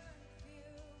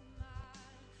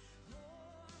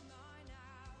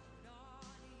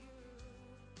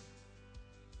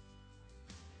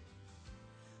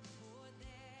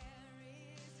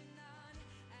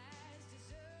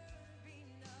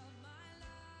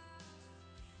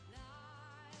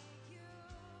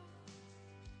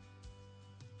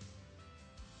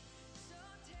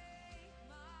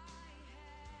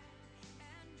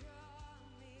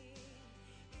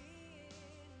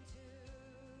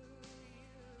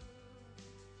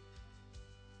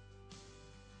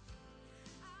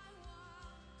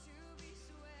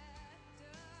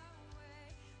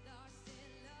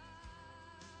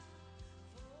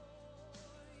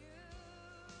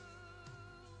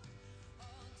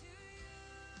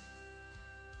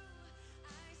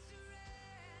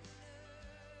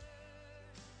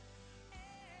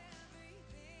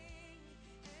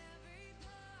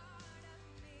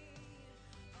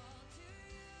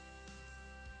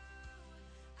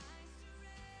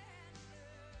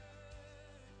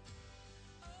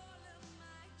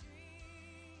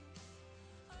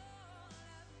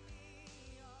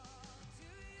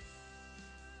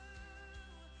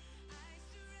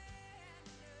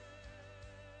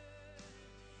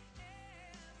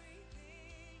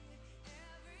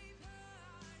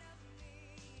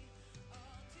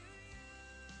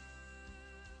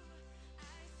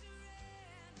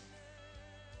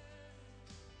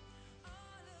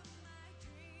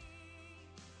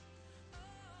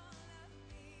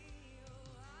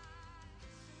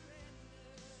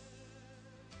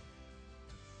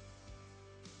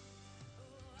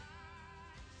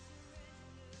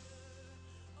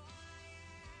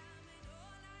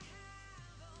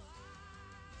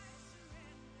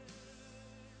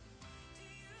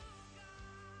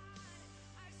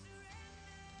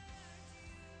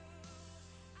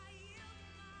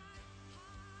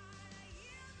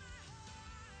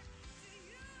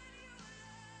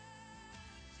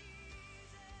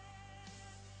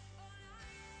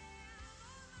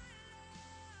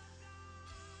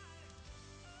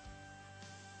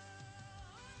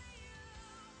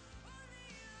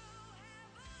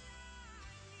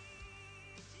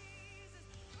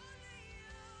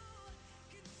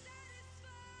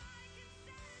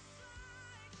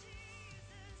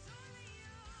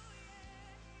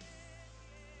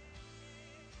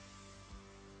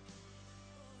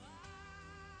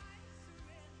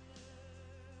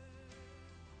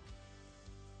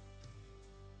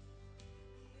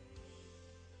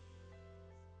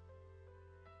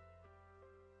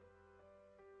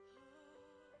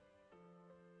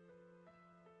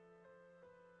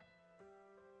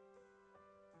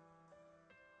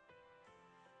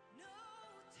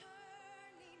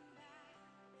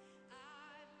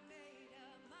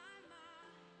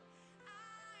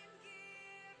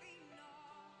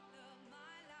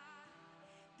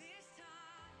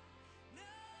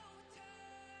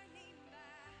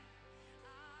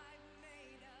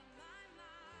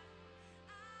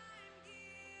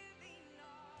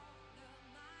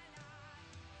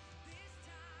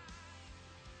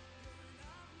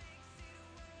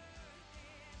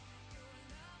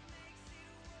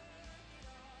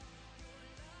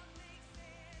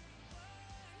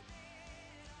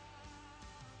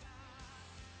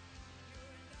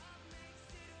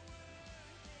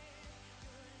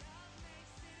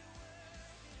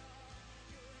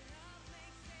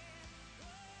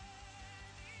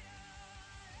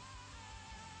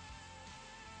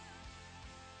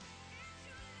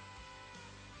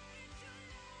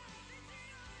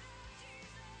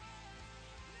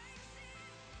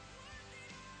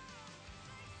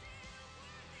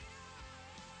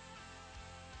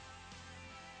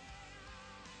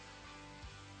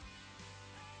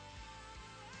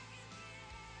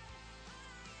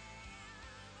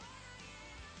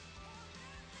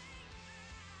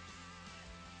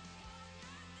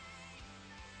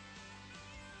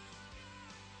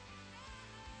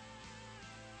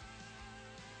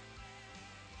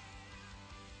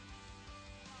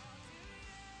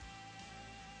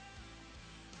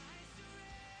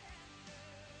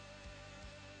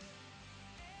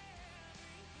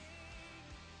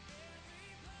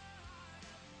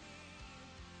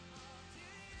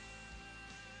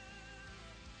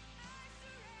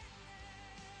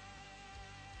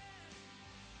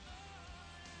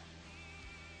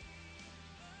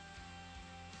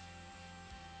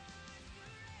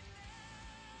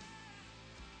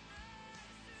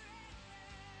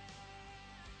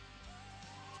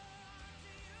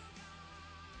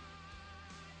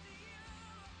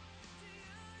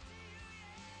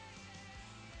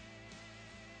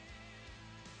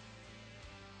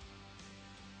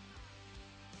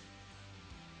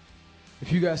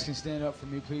 If you guys can stand up for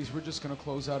me, please. We're just going to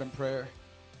close out in prayer.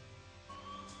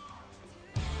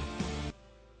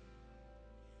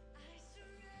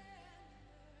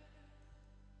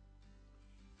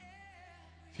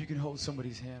 If you can hold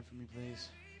somebody's hand for me, please.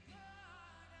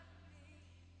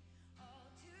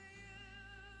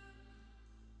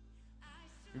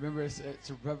 Remember, it's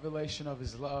a revelation of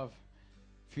His love.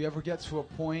 If you ever get to a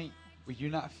point where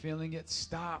you're not feeling it,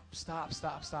 stop.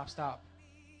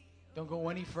 Don't go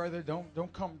any further.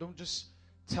 Don't come. Don't just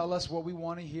tell us what we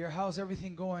want to hear. How's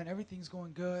everything going? Everything's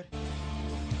going good.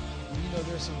 And you know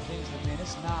there's some things that, man,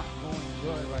 it's not going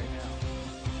good right now.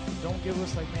 Don't give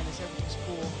us like, man, everything's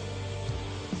cool.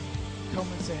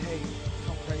 Come and say, hey,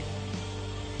 come pray for me.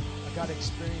 I got to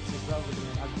experience His love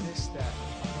again. I missed that.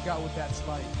 I forgot what that's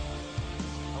like.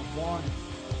 I want it.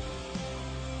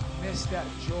 I missed that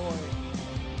joy.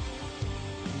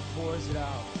 He pours it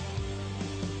out.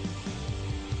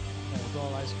 And with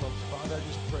all eyes closed, Father, I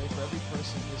just pray for every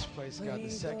person in this place, God, the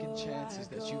second chances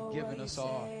that you've given us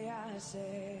all.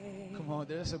 Come on,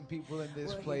 there's some people in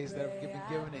this place that have been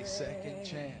given a second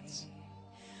chance.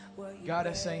 God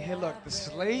is saying, hey, look, the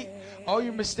slate, all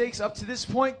your mistakes up to this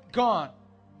point, gone.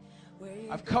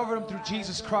 I've covered them through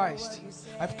Jesus Christ.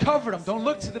 I've covered them. Don't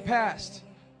look to the past.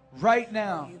 Right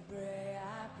now,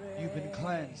 you've been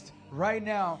cleansed. Right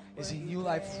now is a new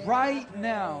life. Right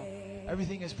now,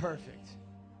 everything is perfect.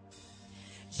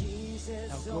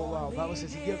 Now go out. The Bible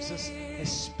says He gives us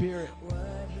His Spirit.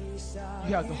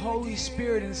 You have the Holy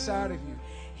Spirit inside of you.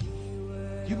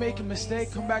 You make a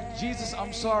mistake, come back to Jesus,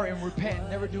 I'm sorry, and repent.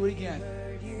 Never do it again.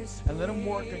 And let Him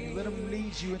work on you. Let Him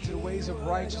lead you into the ways of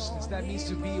righteousness. That means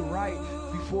to be right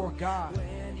before God.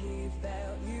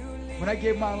 When I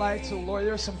gave my life to the Lord,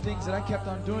 there are some things that I kept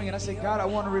on doing. And I said, God, I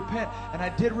want to repent. And I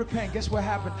did repent. Guess what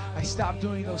happened? I stopped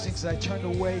doing those things. I turned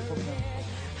away from them.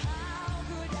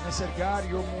 And I said, God,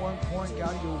 you're more important.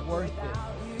 God, you're worth it.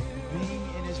 Being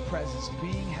in His presence,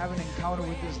 having an encounter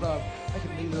with His love, I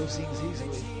can leave those things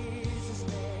easily.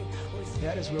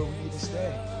 That is where we need to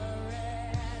stay.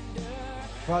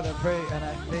 Father, I pray and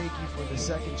I thank you for the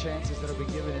second chances that have been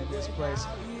given in this place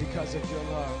because of your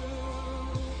love.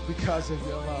 Because of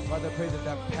your love. Father, I pray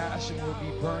that passion will be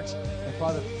burnt and,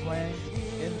 Father, flamed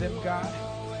in them, God.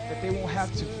 That they won't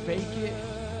have to fake it.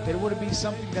 That it wouldn't be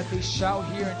something that they shout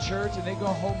here in church and they go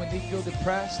home and they feel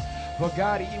depressed. But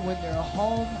God, even when they're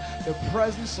home, the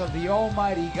presence of the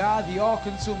Almighty God, the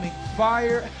all-consuming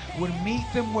fire, would meet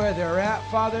them where they're at,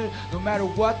 Father. No matter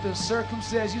what the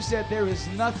circumstance, you said there is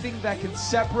nothing that can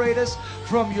separate us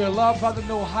from your love, Father.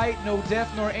 No height, no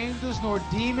depth, nor angels, nor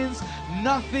demons.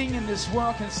 Nothing in this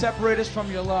world can separate us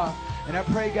from your love. And I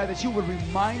pray, God, that you would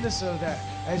remind us of that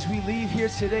as we leave here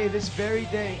today, this very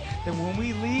day, that when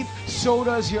we leave, so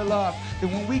does your love. That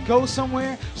when we go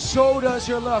somewhere, so does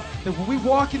your love. That when we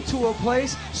walk into a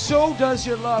place, so does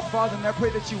your love, Father. And I pray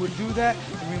that you would do that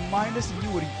and remind us that you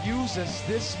would use us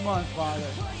this month, Father,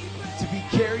 to be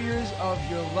carriers of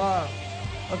your love,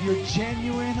 of your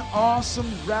genuine, awesome,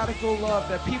 radical love,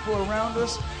 that people around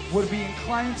us would be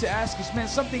inclined to ask us, man,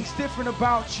 something's different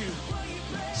about you.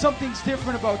 Something's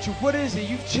different about you. What is it?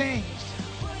 You've changed.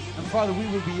 And Father, we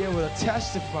will be able to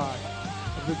testify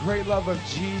of the great love of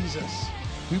Jesus.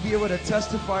 We'll be able to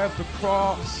testify of the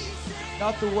cross.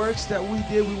 Not the works that we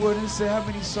did. We wouldn't say how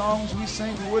many songs we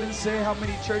sang. We wouldn't say how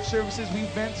many church services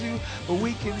we've been to. But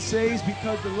we can say it's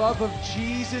because the love of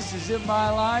Jesus is in my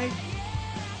life.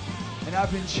 And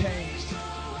I've been changed.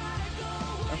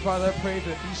 And Father, I pray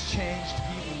that these changed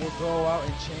people will go out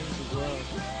and change the world.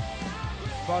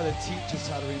 Father, teach us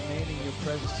how to remain in your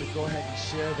presence, to go ahead and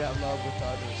share that love with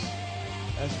others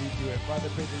as we do it. Father,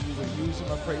 I pray that you would use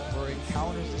them. I pray for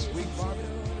encounters this week, Father,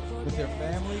 with their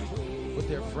family, with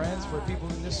their friends, for people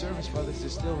in this service, Father, to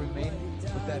still remain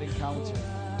with that encounter.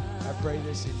 I pray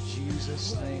this in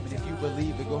Jesus' name. And if you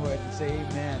believe it, go ahead and say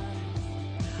amen.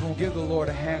 Come on, give the Lord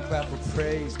a hand clap of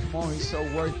praise. Come on, He's so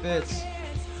worth it.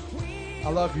 I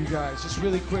love you guys. Just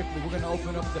really quickly, we're going to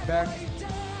open up the back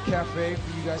cafe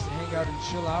for you guys to hang out and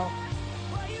chill out.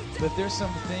 But if there's some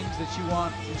things that you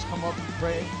want, just come up and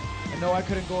pray. I know I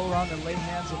couldn't go around and lay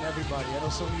hands on everybody. I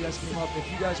know some of you guys came up. If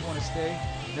you guys want to stay,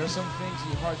 there are some things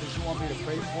in your heart that you want me to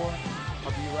pray for.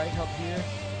 I'll be right up here,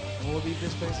 and we'll leave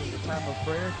this place as a time of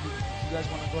prayer. If you guys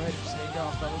want to go ahead and just hang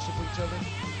out and fellowship with each other,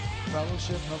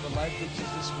 fellowship of the life groups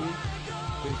this week.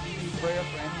 But if you need prayer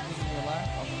for anything in your life,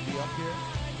 I'm going to be up here.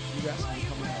 You guys can be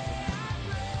coming out.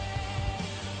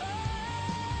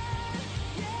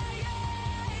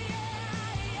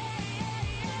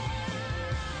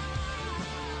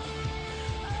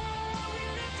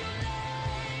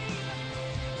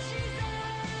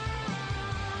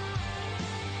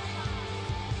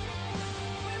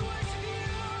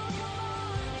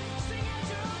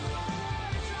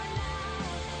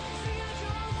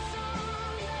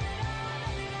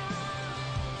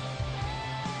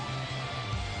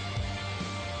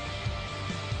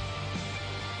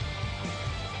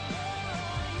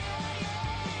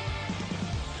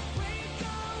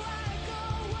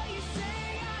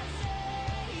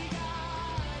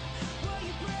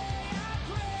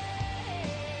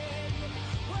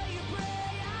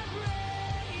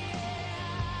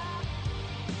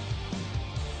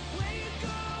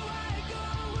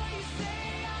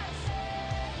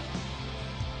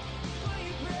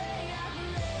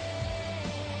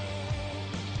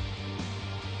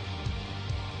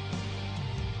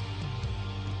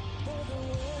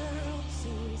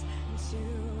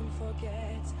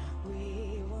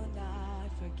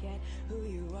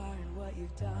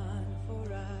 you've done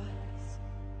for us,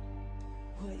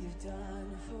 what you've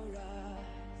done for us.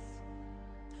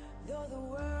 Though the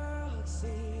world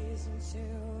sees and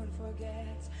soon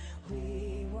forgets,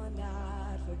 we will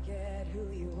not forget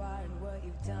who you are and what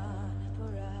you've done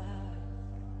for us,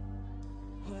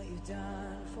 what you've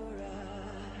done for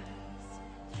us.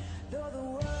 Though the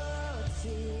world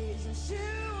sees and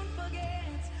soon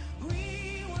forgets,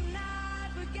 we will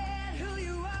not forget who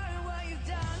you are and what you've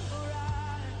done for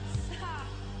us. Ha!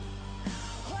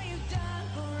 What you've done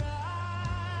for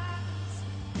us.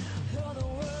 Though the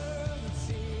world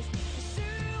sees and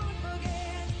soon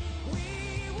forgets,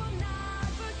 we will not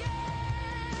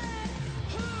forget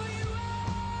who you are,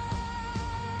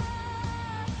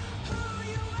 who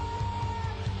you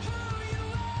are, who you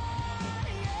are,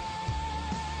 yeah.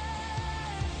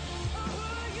 Oh,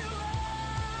 who you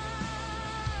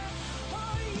are.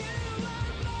 Oh, you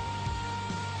are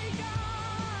my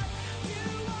God. You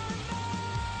are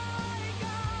my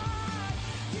God.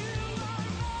 You are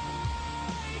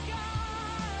my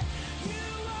God. You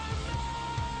are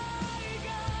my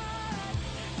God.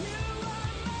 You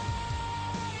are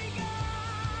my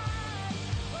God.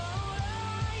 Oh,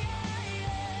 yeah,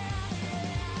 yeah,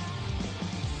 yeah.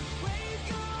 Where you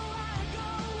go, I go.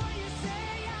 Where you say,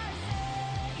 I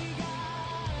say,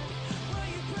 God. Where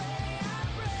you pray, I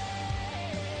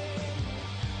pray.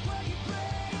 Where you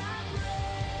pray, I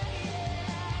pray.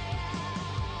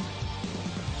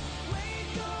 Where you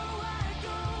go, I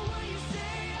go. Where you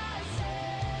say, I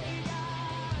say,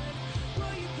 God.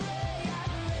 Where you pray, I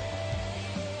pray.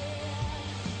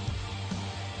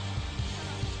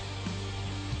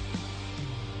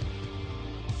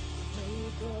 Where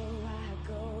you go, I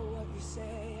go. What you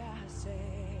say, I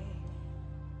say.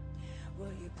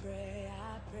 Where you pray,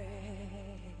 I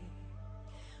pray.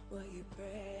 Where you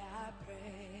pray, I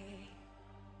pray.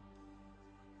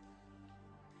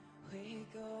 Where you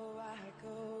go, I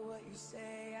go. What you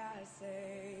say, I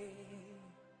say.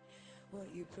 What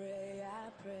you pray,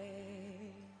 I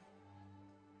pray.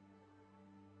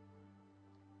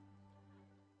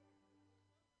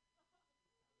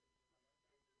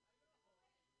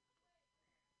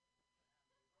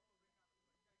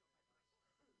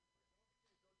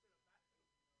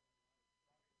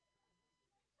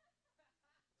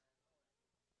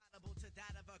 Compatible to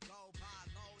that of a go by.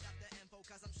 Load up the info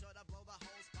cause I'm sure to blow the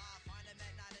whole spot. Find him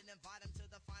at night and invite him to